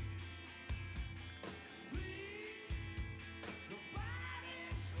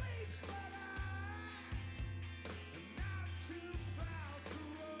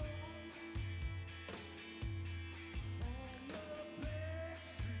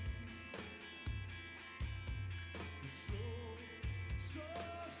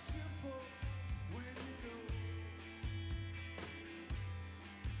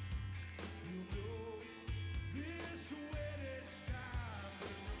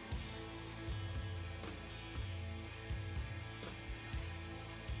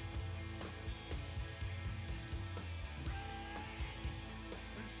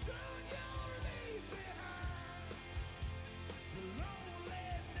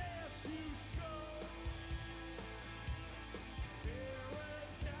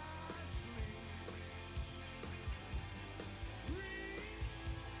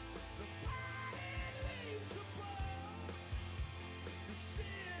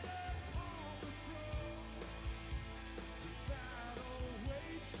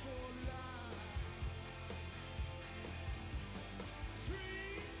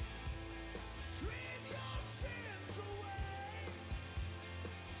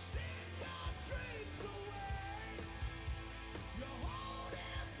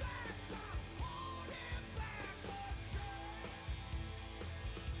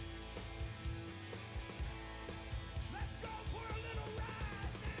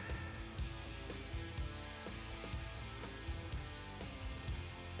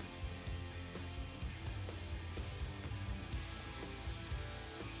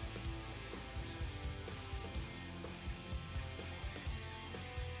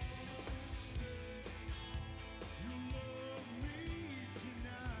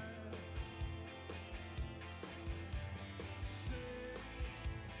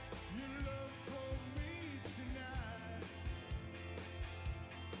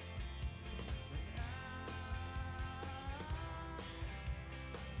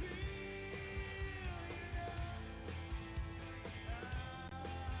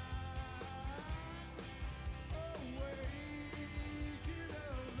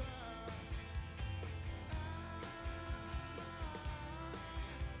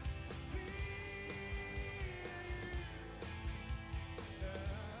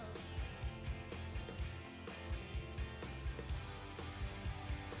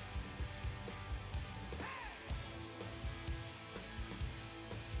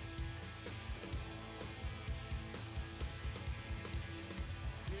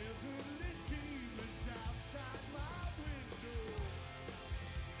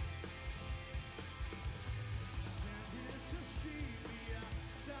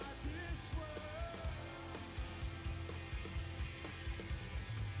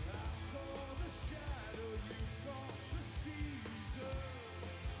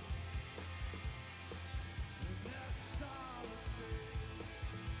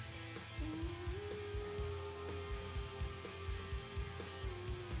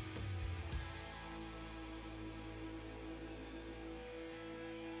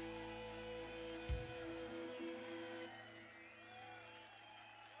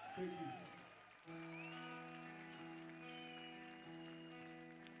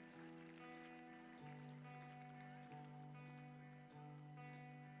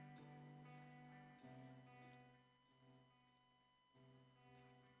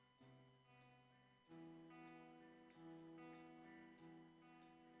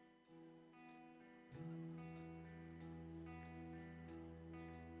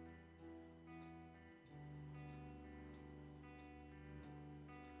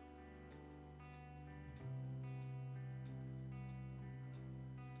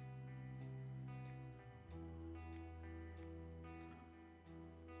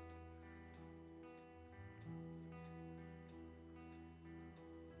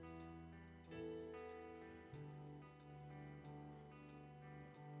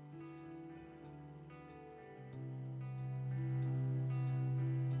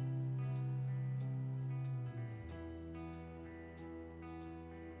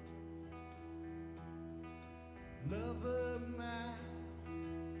 Lover mine,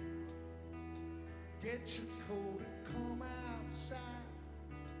 get your coat and come outside.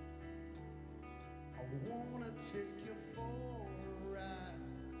 I wanna take you for a ride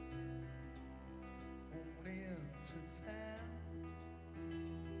on into town.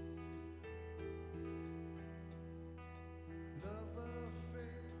 Love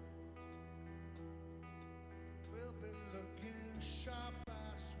affair, we'll be looking sharp, I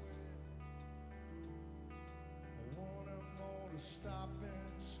swear. I want 'em all to stop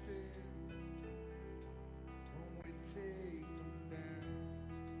and stare when we take them down.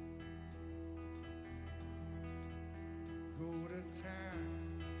 Go to town,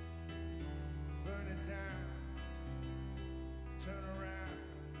 burn it down, turn around,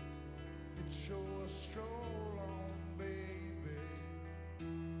 get your stroll on, baby.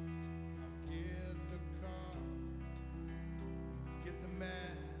 Get the car, get the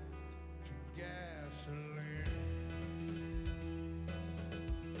match and gasoline.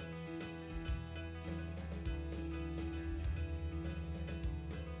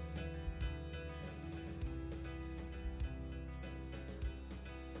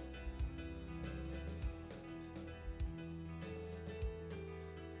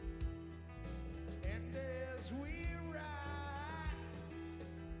 And as we ride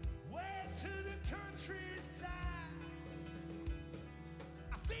way to the countryside,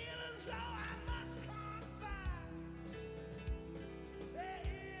 I feel as though I must confide. There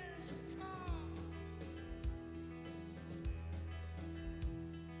is a car.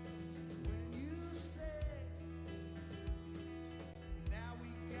 When you say, now we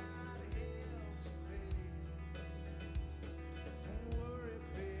got hell to pay, don't worry,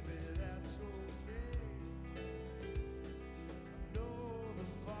 baby, that's okay. I know the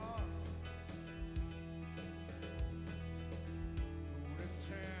bar. Go to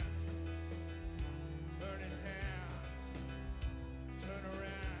town, burn it down, turn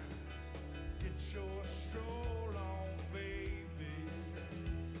around, get your stroll on, baby.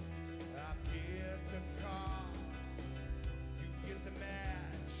 I get the car, you get the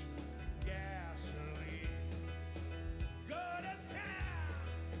match, gasoline. Go to town,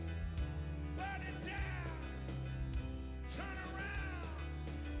 burn it down, turn around,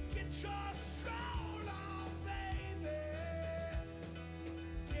 get your stroll on, baby.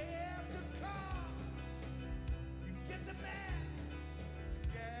 Get the car, you get the match,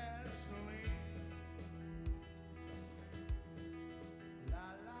 gasoline. La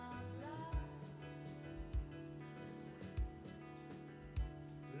la la,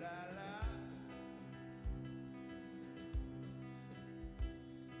 la la.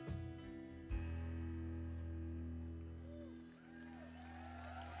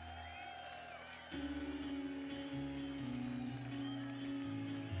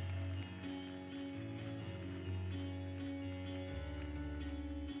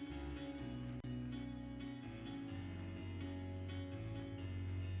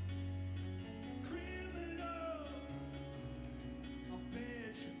 Criminal, I'll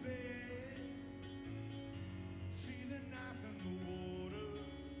bet you bed. See the knife in the water,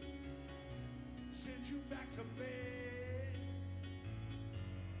 send you back to bed.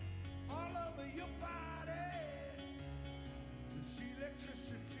 All over your body, this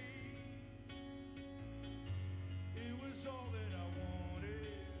electricity. It was all that I wanted.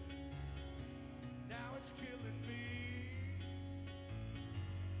 Now it's killing me.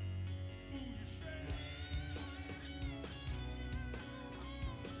 Who you say?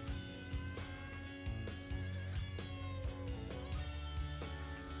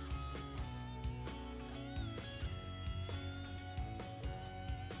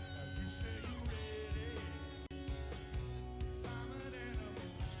 You say you're ready. If I'm an animal,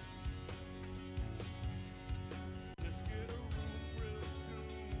 let's get a room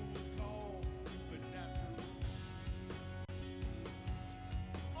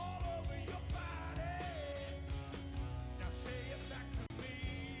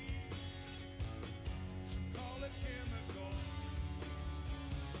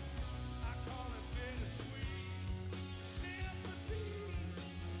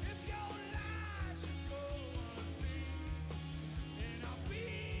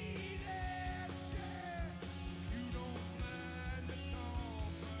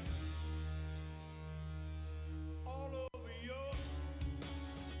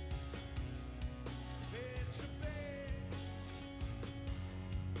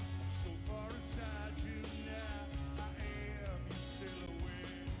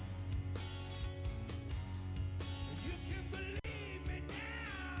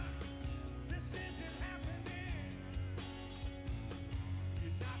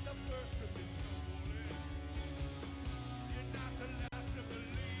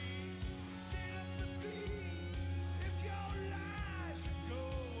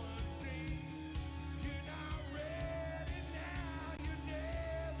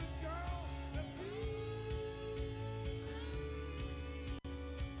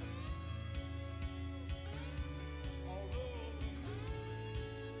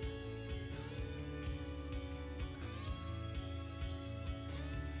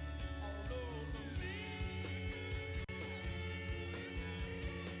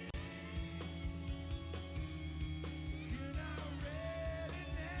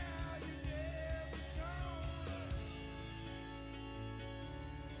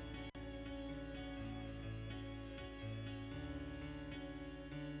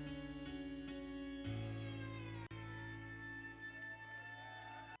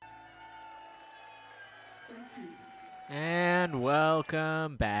And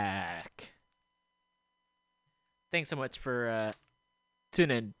welcome back. Thanks so much for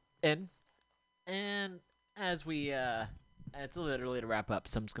tuning in. And as we, it's a little bit early to wrap up,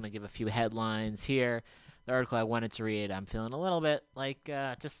 so I'm just going to give a few headlines here. The article I wanted to read, I'm feeling a little bit like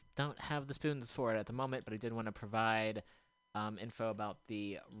just don't have the spoons for it at the moment, but I did want to provide info about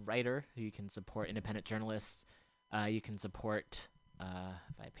the writer who you can support, independent journalists. You can support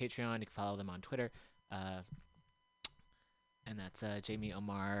via Patreon. You can follow them on Twitter. And that's Jamie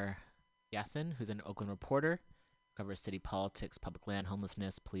Omar Yassin, who's an Oakland reporter, covers city politics, public land,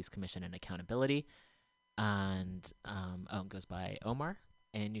 homelessness, police commission, and accountability. And it goes by Omar.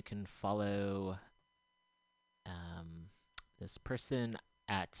 And you can follow this person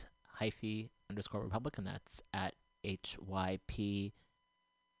at hyphy_republic, and that's at HYPHY_republic.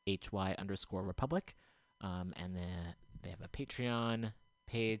 And then they have a Patreon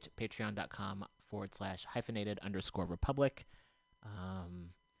page, patreon.com/hyphenated_republic.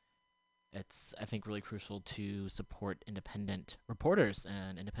 It's, I think, really crucial to support independent reporters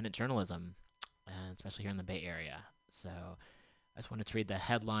and independent journalism, and especially here in the Bay Area. So I just wanted to read the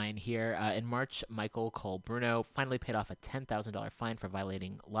headline here. In March, Michael Cole Bruno finally paid off a $10,000 fine for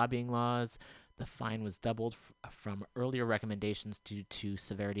violating lobbying laws. The fine was doubled from earlier recommendations due to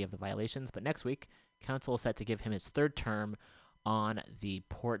severity of the violations, but next week, council is set to give him his third term on the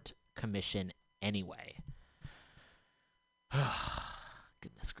Port Commission anyway.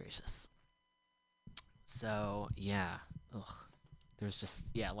 Goodness gracious. So, yeah. There's just,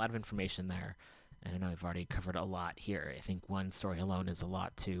 a lot of information there. And I know I've already covered a lot here. I think one story alone is a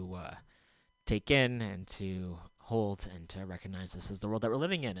lot to take in and to hold and to recognize this is the world that we're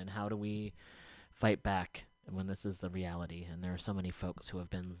living in, and how do we fight back when this is the reality. And there are so many folks who have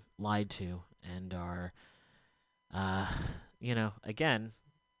been lied to and are, again,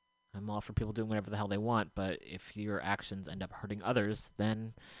 I'm all for people doing whatever the hell they want, but if your actions end up hurting others,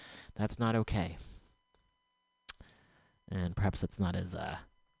 then that's not okay. And perhaps that's not as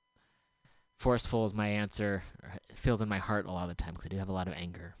forceful as my answer feels in my heart a lot of the time, because I do have a lot of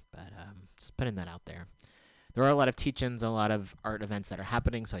anger, but just putting that out there. There are a lot of teach-ins, a lot of art events that are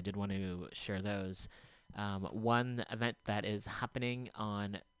happening, so I did want to share those. One event that is happening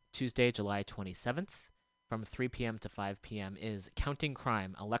on Tuesday, July 27th, from 3 p.m. to 5 p.m. is Counting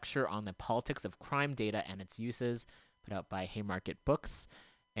Crime, a lecture on the politics of crime data and its uses, put out by Haymarket Books.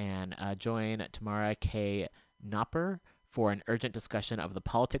 And join Tamara K. Knopper for an urgent discussion of the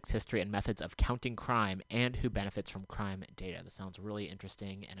politics, history, and methods of counting crime and who benefits from crime data. This sounds really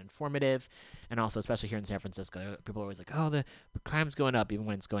interesting and informative. And also, especially here in San Francisco, people are always like, the crime's going up even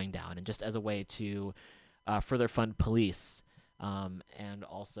when it's going down. And just as a way to further fund police, and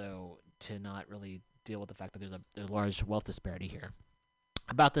also to not really deal with the fact that there's a large wealth disparity here.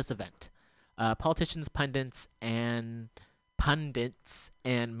 About this event, politicians, pundits,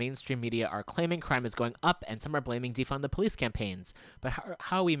 and mainstream media are claiming crime is going up, and some are blaming defund the police campaigns. But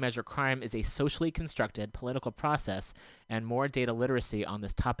how we measure crime is a socially constructed political process, and more data literacy on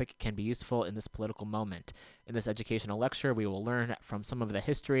this topic can be useful in this political moment. In this educational lecture, we will learn from some of the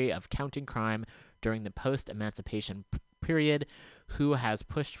history of counting crime during the post-emancipation period, who has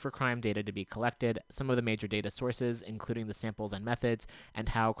pushed for crime data to be collected, some of the major data sources, including the samples and methods, and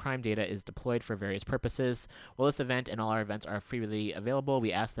how crime data is deployed for various purposes. While this event and all our events are freely available,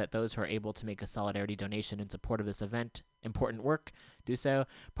 we ask that those who are able to make a solidarity donation in support of this event, important work, do so.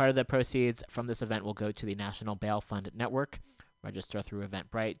 Part of the proceeds from this event will go to the National Bail Fund Network. Register through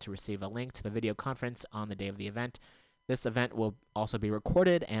Eventbrite to receive a link to the video conference on the day of the event. This event will also be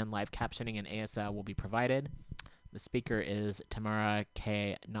recorded, and live captioning and ASL will be provided. The speaker is Tamara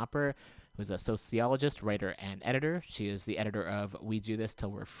K. Knopper, who's a sociologist, writer, and editor. She is the editor of We Do This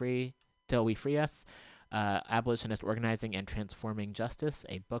Till We Free Us, Abolitionist Organizing and Transforming Justice,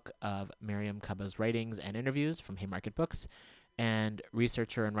 a book of Miriam Kaba's writings and interviews from Haymarket Books, and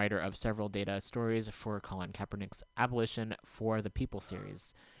researcher and writer of several data stories for Colin Kaepernick's Abolition for the People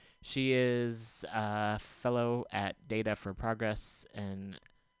series. She is a fellow at Data for Progress, an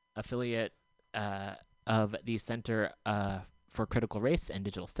affiliate of the Center for Critical Race and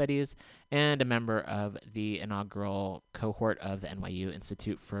Digital Studies, and a member of the inaugural cohort of the NYU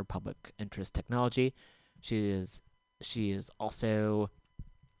Institute for Public Interest Technology. She is also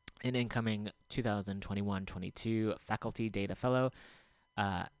an incoming 2021-22 Faculty Data Fellow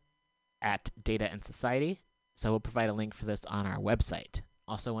at Data and Society. So we'll provide a link for this on our website.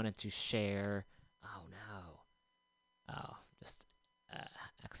 Also wanted to share, just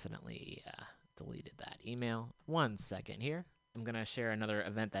accidentally deleted that email. 1 second here. I'm going to share another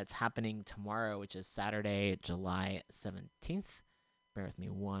event that's happening tomorrow, which is Saturday, July 17th Bear with me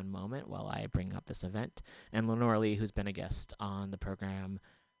one moment while I bring up this event. And Lenore Lee, who's been a guest on the program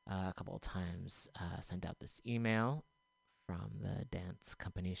a couple of times, sent out this email from the dance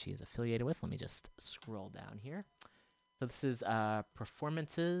company she is affiliated with. Let me just scroll down here. So this is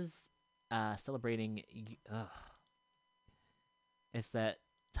performances celebrating. It's that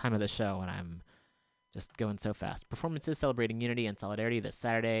time of the show when I'm just going so fast. Performances celebrating unity and solidarity this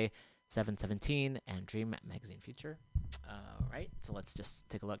Saturday, 7/17, and Dream Magazine feature. All right, so let's just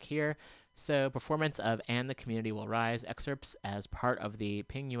take a look here. So, performance of And the Community Will Rise excerpts as part of the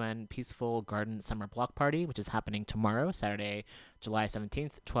Ping Yuan Peaceful Garden Summer Block Party, which is happening tomorrow, Saturday, July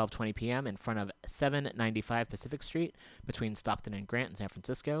 17th, 12:20 p.m. in front of 795 Pacific Street between Stockton and Grant in San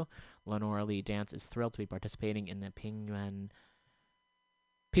Francisco. Lenore Lee Dance is thrilled to be participating in the Ping Yuan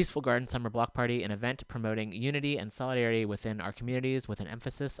Peaceful Garden Summer Block Party, an event promoting unity and solidarity within our communities with an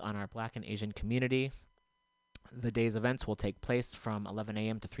emphasis on our Black and Asian community. The day's events will take place from 11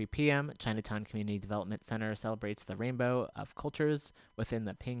 a.m. to 3 p.m. Chinatown Community Development Center celebrates the rainbow of cultures within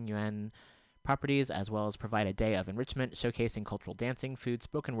the Ping Yuan properties, as well as provide a day of enrichment showcasing cultural dancing, food,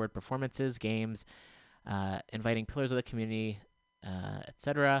 spoken word performances, games, inviting pillars of the community,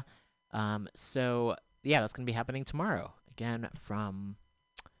 etc. So, yeah, that's going to be happening tomorrow. Again, from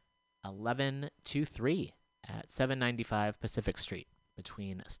 11 to 3 at 795 Pacific Street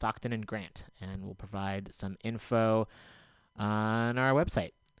between Stockton and Grant, and we'll provide some info on our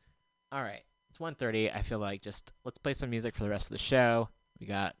website. All right, it's 1:30. I feel like just let's play some music for the rest of the show. We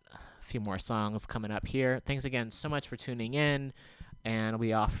got a few more songs coming up here. Thanks again so much for tuning in, and I'll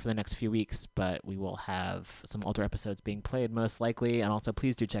be off for the next few weeks, but we will have some older episodes being played most likely, and also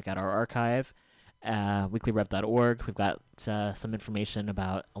please do check out our archive. weeklyrev.org. We've got some information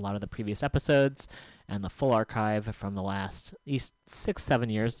about a lot of the previous episodes, and the full archive from the last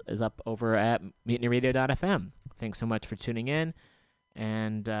 6-7 years is up over at MutinyRadio.fm. Thanks so much for tuning in,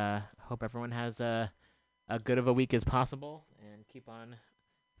 and hope everyone has a good of a week as possible, and keep on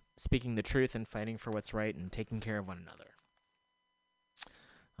speaking the truth and fighting for what's right and taking care of one another.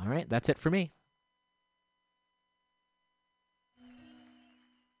 All right, that's it for me.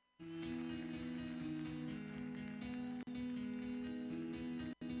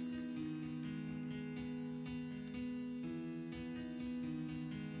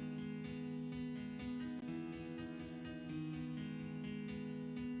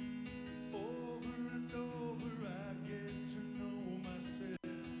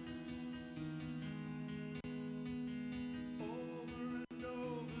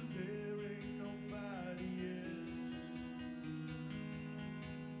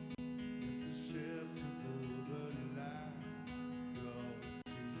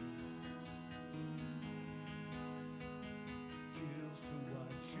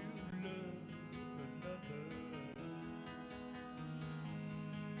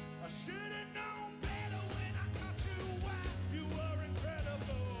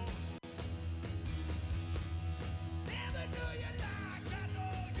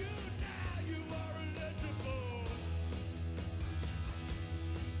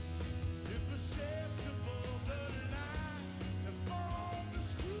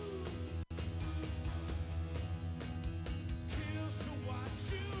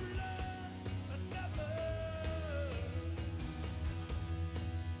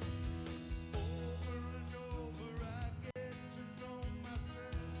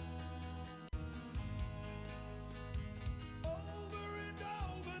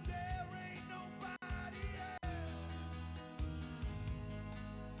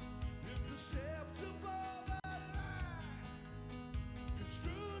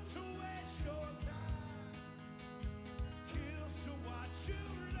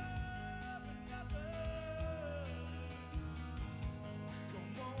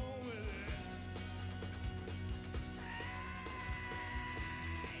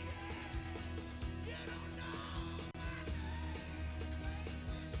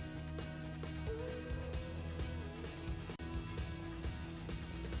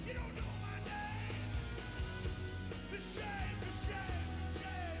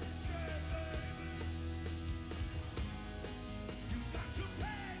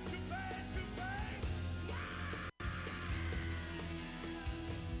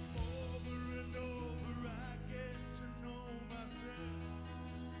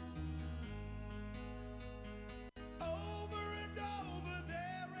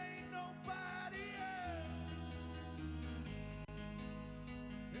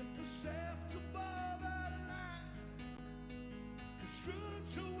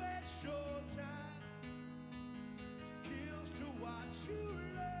 To waste your time, kills to watch you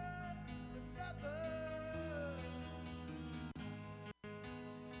love another.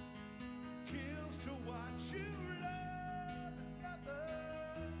 to watch you love another.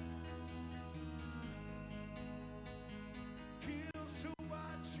 Kills to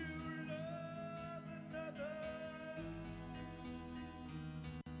watch you love another.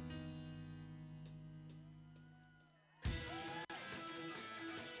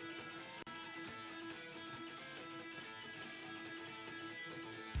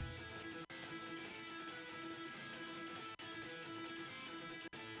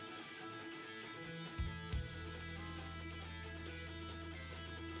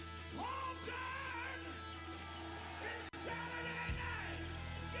 Hold on! It's Saturday night!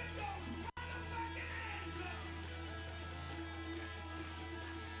 Get those motherfucking hands up!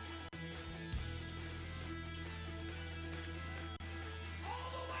 All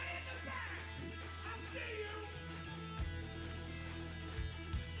the way in the back! I see you!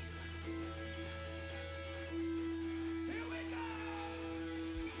 Here we go!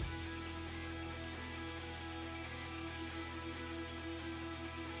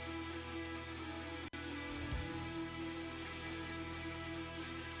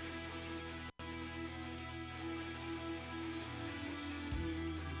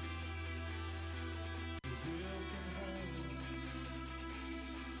 Welcome home.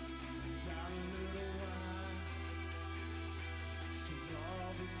 Got a little wine. Some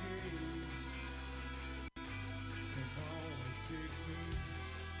Marvin Gaye. Come on and take me.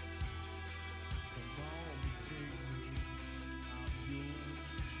 Come on and take me. I'm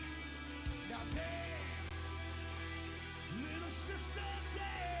yours. Now damn, little sister,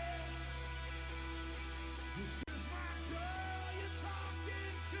 damn. This is my girl you're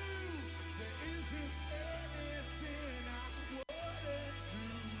talking to. There isn't anything I wouldn't do.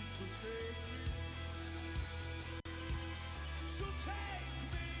 So take me. So take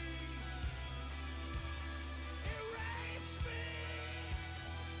me. Erase me.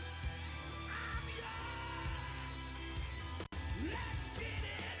 I'm yours. Let's get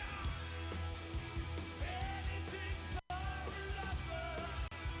it on. Anything for a lover.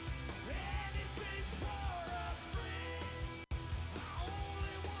 Anything for a friend. I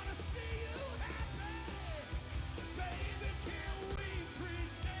only wanna see you happy. Baby, can we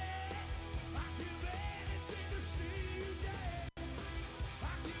pretend? I'd give anything to see you dead.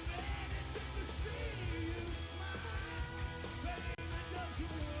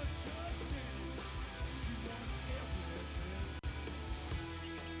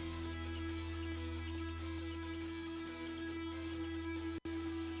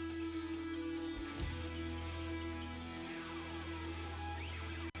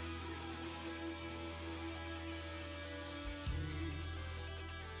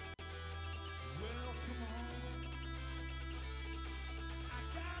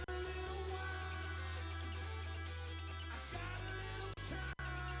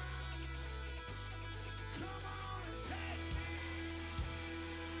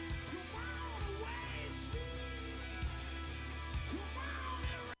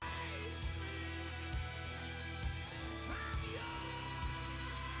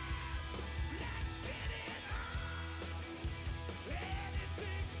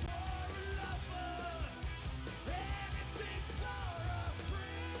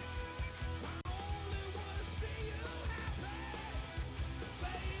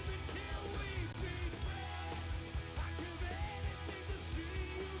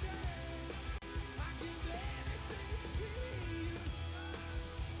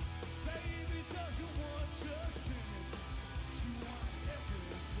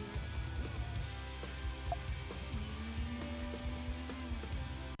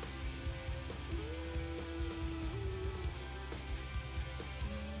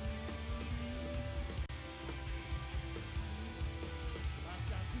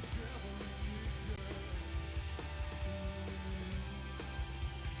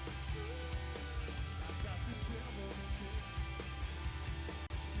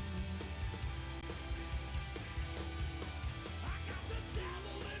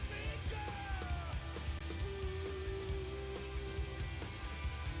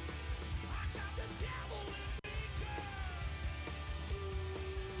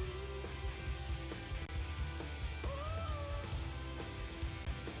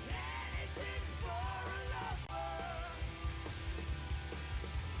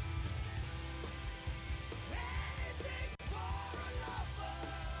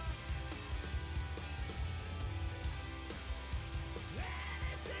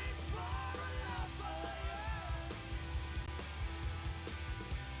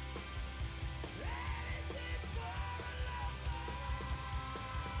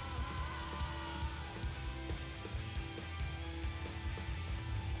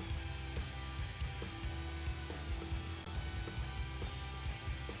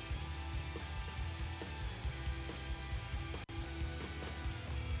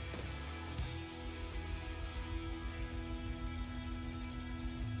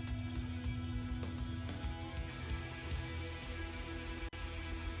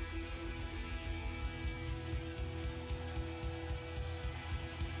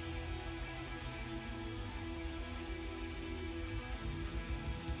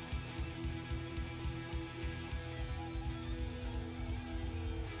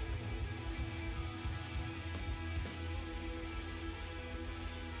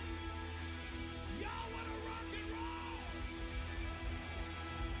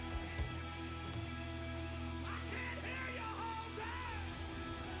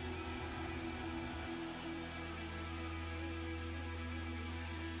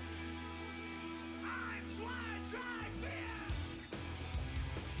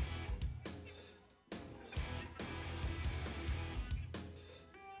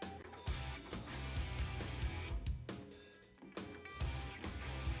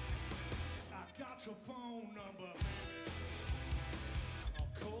 your phone number.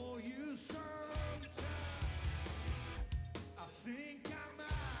 I'll call you sometime. I think I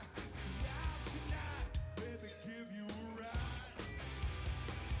might be out tonight. Baby, give you a ride.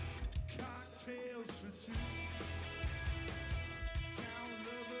 Cocktails for two. Down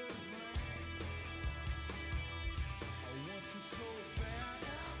Lover's Lane. I want you so bad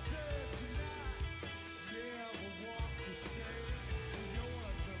after tonight. Yeah, we'll walk the same. You know what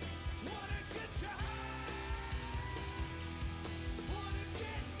I'm saying? Wanna get you high. Wanna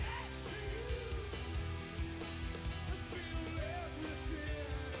get next to you. I feel everything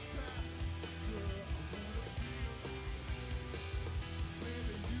about. Girl, I wanna feel.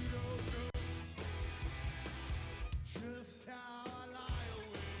 Baby, you don't know just how I lie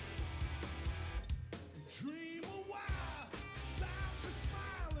awake. Dream a while about your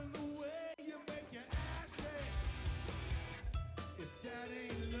smile and the way you make your ass shake. If that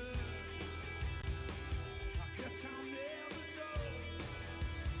ain't love, I guess I'll never know.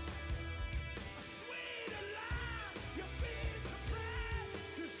 A sweeter lie, you'll be surprised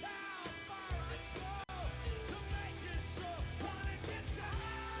just how far I go to make it so. Wanna get you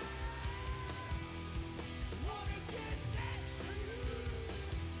high, wanna get next to you.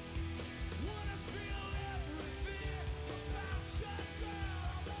 Wanna feel everything about you, girl.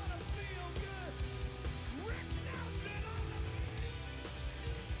 I wanna feel good. Rick Nelson on the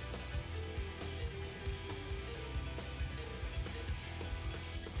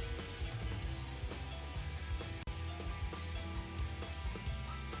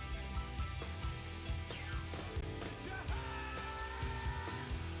get you high.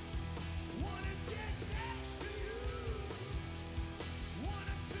 Wanna get next to you.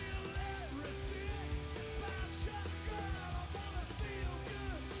 Wanna feel everything about you, girl. I wanna feel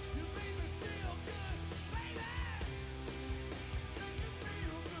good. You make me feel good, baby. Make me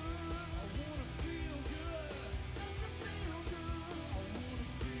feel good. I wanna feel good. Make me feel good. I wanna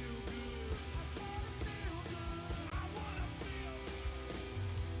feel good. I wanna feel good. I wanna feel good.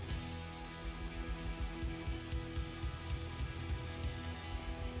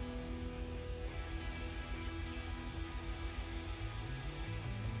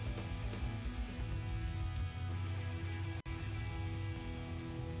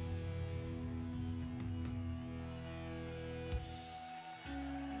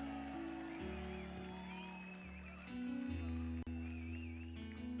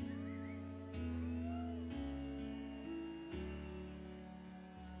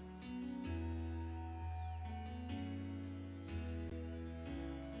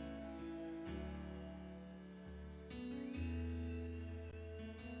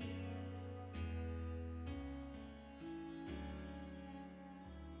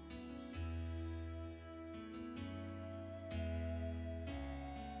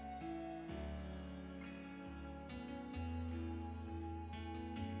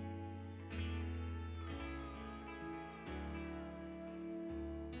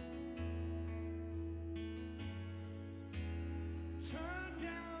 Turn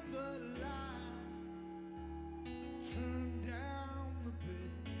down the light, turn down the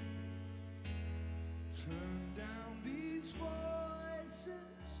bed, turn down these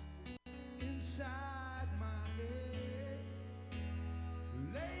voices inside my head.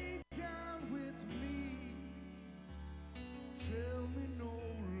 Lay down with me, tell me no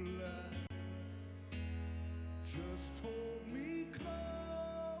lie, just hold me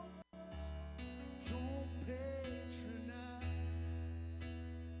close, don't patronize.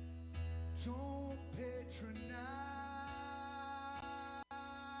 Don't patronize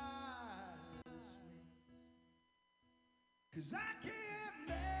me, 'cause I can't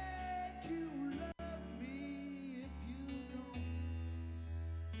make you love me if you know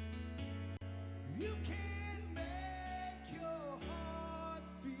you can't make your heart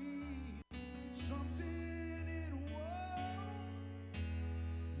feel something it won't.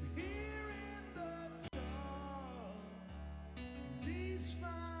 Here in the dark, these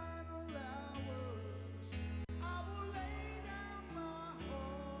final hours, I will lay down my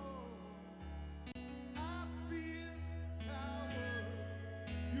heart. I feel power,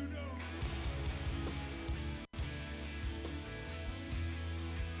 you know.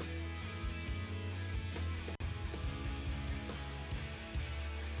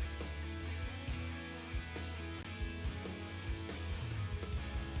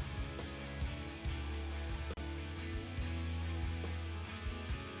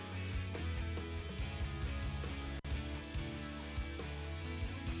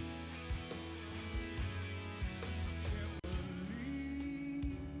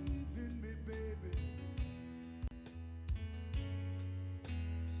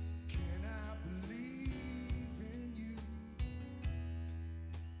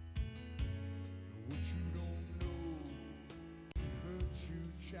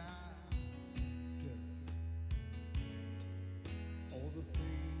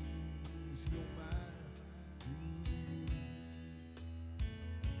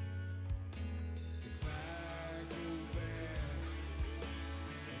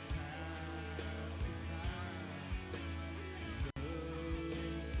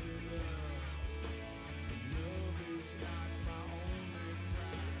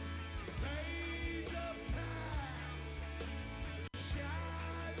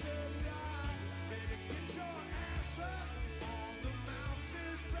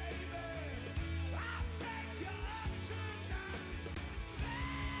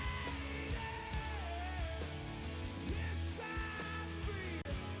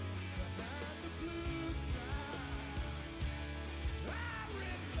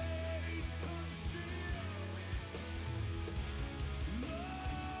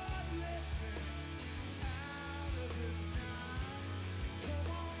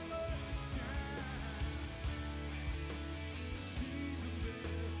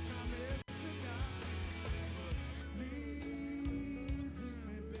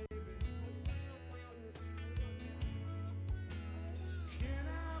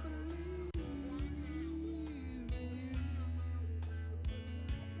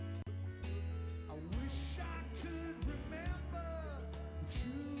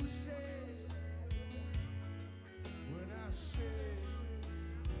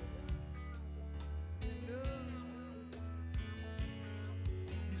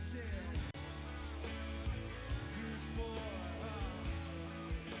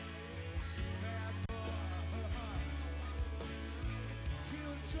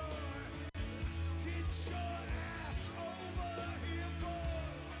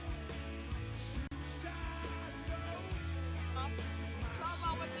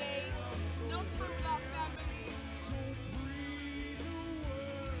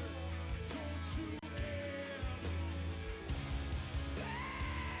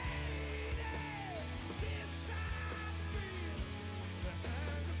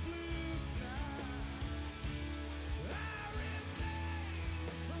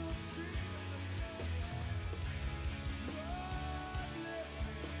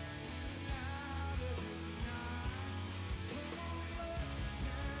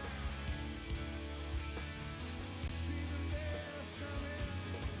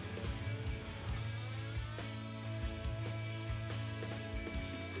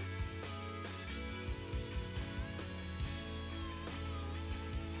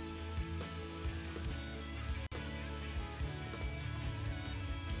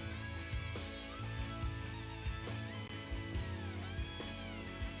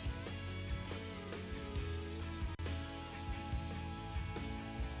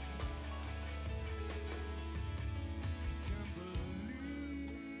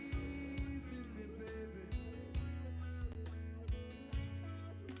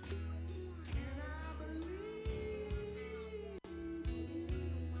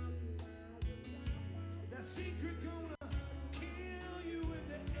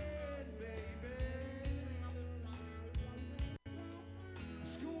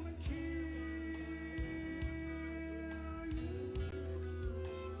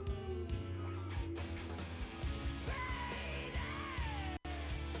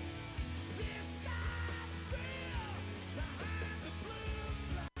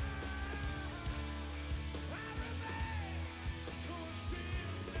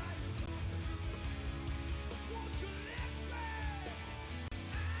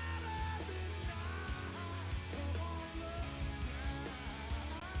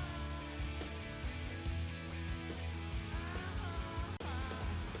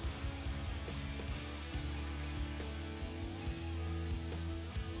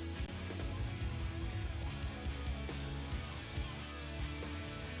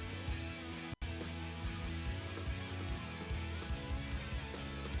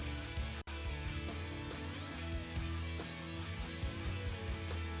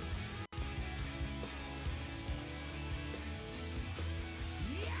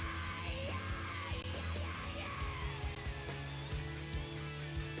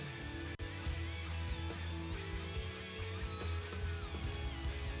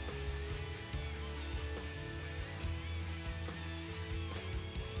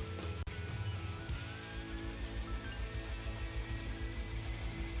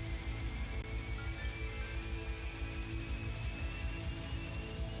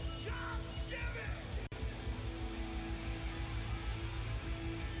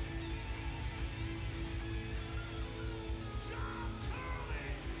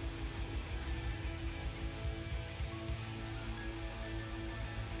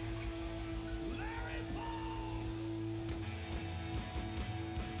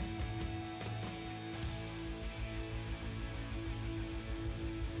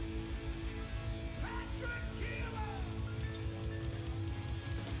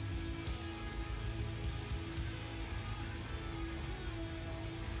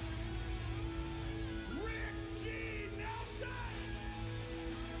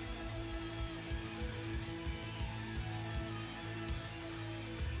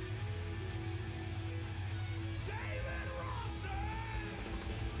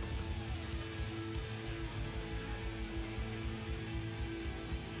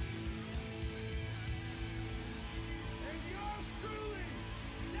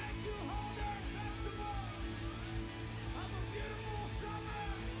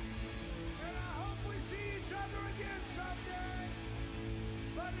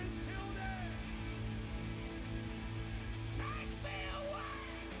 But until then, take me away.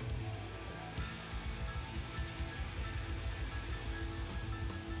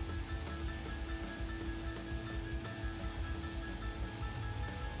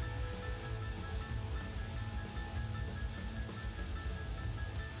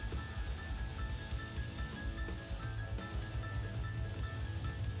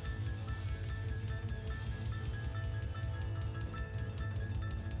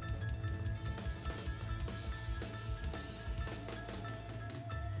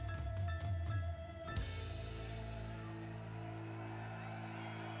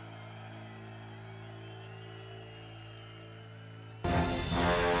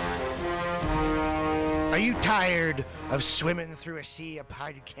 Are you tired of swimming through a sea of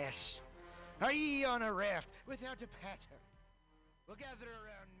podcasts? Are ye on a raft without a paddle? Well, gather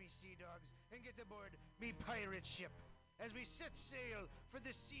around me, sea dogs, and get aboard me pirate ship as we set sail for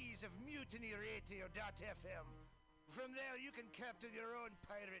the seas of MutinyRadio.fm. From there, you can captain your own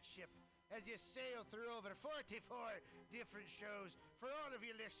pirate ship as you sail through over 44 different shows for all of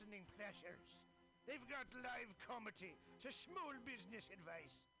your listening pleasures. They've got live comedy to small business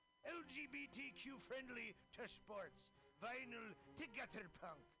advice, LGBTQ friendly to sports, vinyl to gutter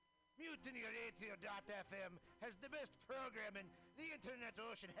punk. MutinyRadio.fm has the best programming the internet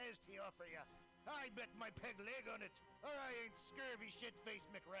ocean has to offer you. I bet my peg leg on it, or I ain't scurvy shit-faced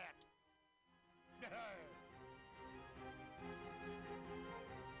McRat.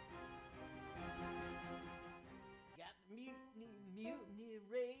 Got the mutiny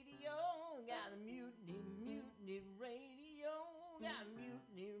radio. Got the mutiny radio. Got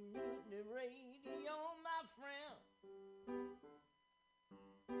mutiny radio, my friend.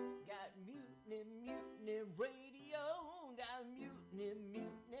 Got mutiny radio. Got mutiny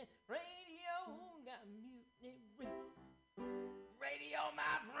radio. Got mutiny radio,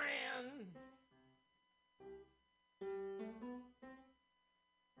 my friend.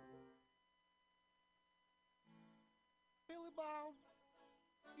 Billy Bob,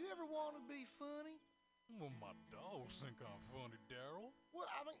 you ever want to be funny? Well, my dogs think I'm funny, Daryl. Well,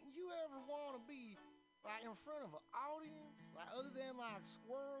 I mean, you ever want to be, like, in front of an audience? Like, other than, like,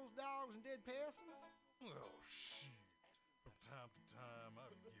 squirrels, dogs, and dead persons? Well, shit. From time to time,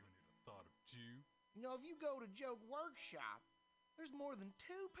 I've given it a thought or two. You know, if you go to Joke Workshop, there's more than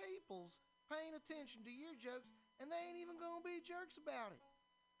 2 peoples paying attention to your jokes, and they ain't even gonna be jerks about it.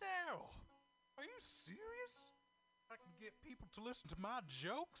 Daryl, are you serious? I can get people to listen to my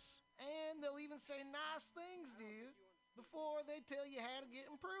jokes? And they'll even say nice things to you before they tell you how to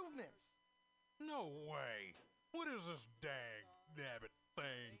get improvements. No way. What is this dag-nabbit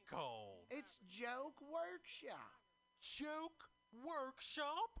thing called? It's Joke Workshop. Joke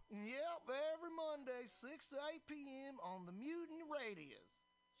Workshop? Yep, every Monday, 6 to 8 p.m. on the Mutiny Radios.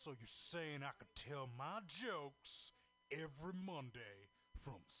 So you're saying I could tell my jokes every Monday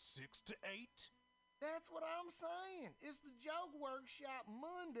from 6 to 8? That's what I'm saying. It's the Joke Workshop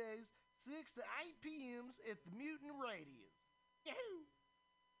Mondays, 6 to 8 p.m.s at the Mutiny Radios. Yahoo!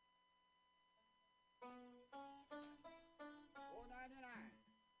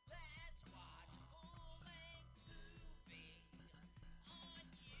 Let's watch a full-length movie on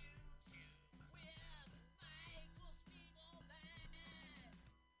YouTube with Michael Spiegelman.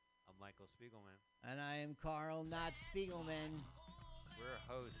 I'm Michael Spiegelman. And I am Carl, not Spiegelman. We're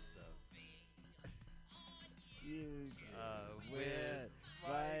hosts of with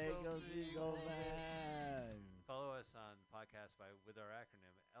Michael Spiegelman. Follow us on podcast with our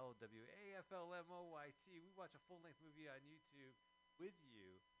acronym LWAFLMOYT. We watch a full-length movie on YouTube with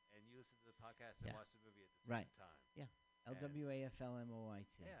you, and you listen to the podcast and watch the movie at the same time. Yeah.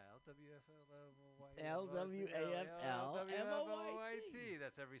 LWAFLMOYT. Yeah, LWFLMOYT. LWAFLMOYT.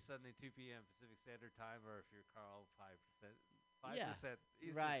 That's every Sunday, 2 p.m. Pacific Standard Time, or if you're Carl, 5%. 5% Yeah,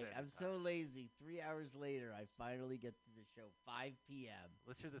 Eastern right. Standard I'm Time. so lazy. 3 hours later, I finally get to the show, 5 p.m.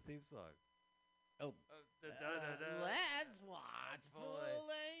 Let's hear the theme song. Oh. Let's watch full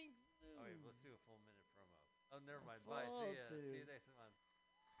length. Oh, wait, let's do a full minute promo. Oh, never mind. Bye. See ya. See you next month.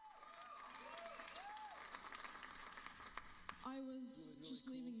 I was just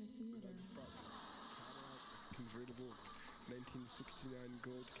leaving the theater. Convertible 1969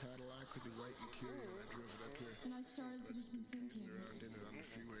 gold Cadillac with the white interior. I drove it up here. And I started to do some thinking. Around in it on the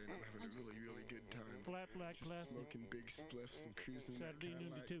freeway, and I'm having a really, really good time. Flat black classic. Smoking big spliffs and cruising Saturday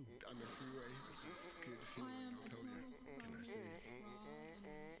noon to 2 on the freeway. It's good I feeling, am I'll a tell you. total phony fraud.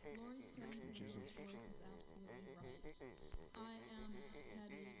 Laurie Stone's voice is absolutely right. I am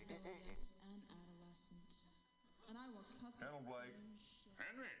petty, bilious, and adolescent. And I will cut the Hello, Blake.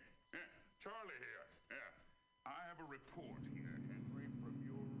 Henry? Yeah, Charlie here. Yeah. I have a report here, Henry, from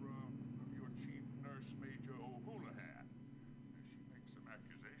your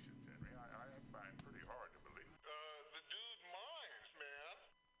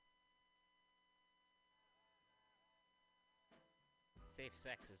Safe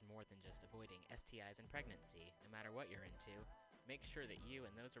sex is more than just avoiding STIs and pregnancy, no matter what you're into. Make sure that you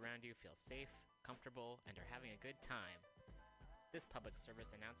and those around you feel safe, comfortable, and are having a good time. This public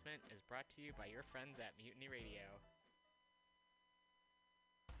service announcement is brought to you by your friends at Mutiny Radio.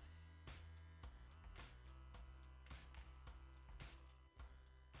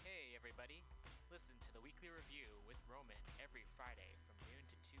 Hey everybody, listen to the Weekly Review with Roman every Friday from noon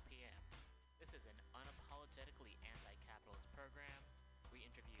to 2 p.m. This is an unapologetically anti-capitalist program. We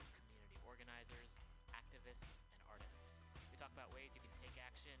interview community organizers, activists, and artists. We talk about ways you can take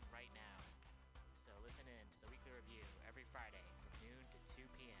action right now. So listen in to the Weekly Review every Friday from noon to 2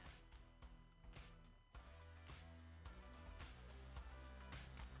 p.m.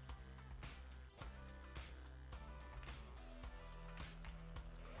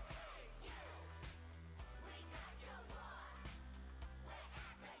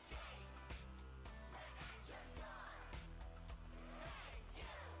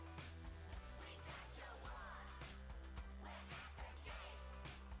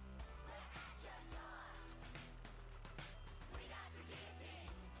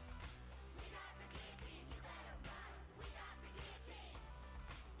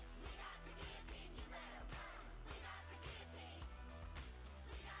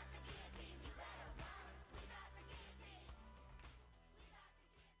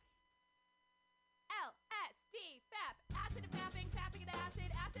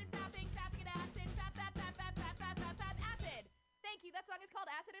 That song is called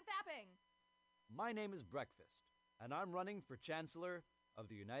Acid and Fapping. My name is Breakfast, and I'm running for Chancellor of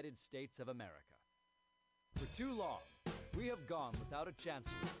the United States of America. For too long, we have gone without a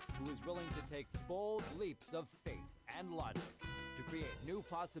Chancellor who is willing to take bold leaps of faith and logic to create new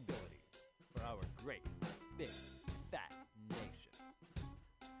possibilities for our great, big, fat nation.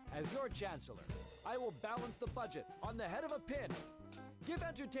 As your Chancellor, I will balance the budget on the head of a pin, give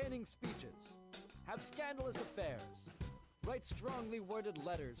entertaining speeches, have scandalous affairs, write strongly worded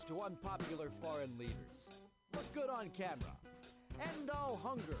letters to unpopular foreign leaders, look good on camera, end all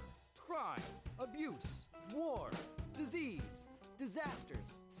hunger, crime, abuse, war, disease,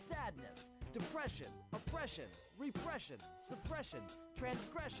 disasters, sadness, depression, oppression, repression, suppression,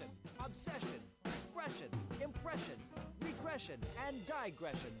 transgression, obsession, expression, impression, regression, and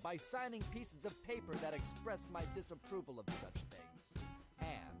digression by signing pieces of paper that express my disapproval of such things.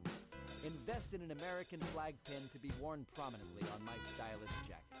 And invest in an American flag pin to be worn prominently on my stylish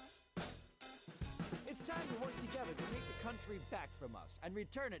jackets. It's time to work together to take the country back from us and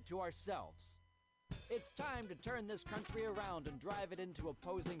return it to ourselves. It's time to turn this country around and drive it into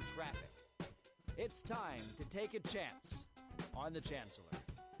opposing traffic. It's time to take a chance on the Chancellor.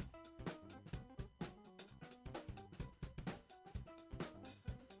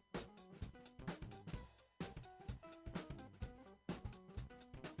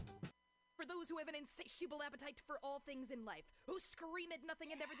 Those who have an insatiable appetite for all things in life, who scream at nothing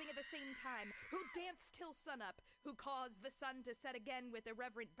and everything at the same time, who dance till sunup, who cause the sun to set again with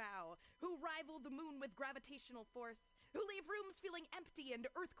irreverent bow, who rival the moon with gravitational force, who leave rooms feeling empty and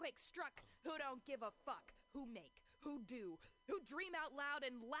earthquake struck, who don't give a fuck, who make, who do, who dream out loud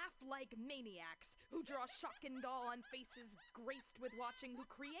and laugh like maniacs, who draw shock and awe on faces graced with watching, who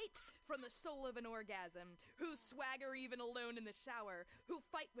create from the soul of an orgasm, who swagger even alone in the shower, who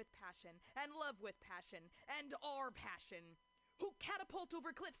fight with passion and love with passion and are passion, who catapult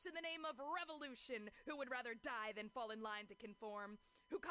over cliffs in the name of revolution, who would rather die than fall in line to conform, who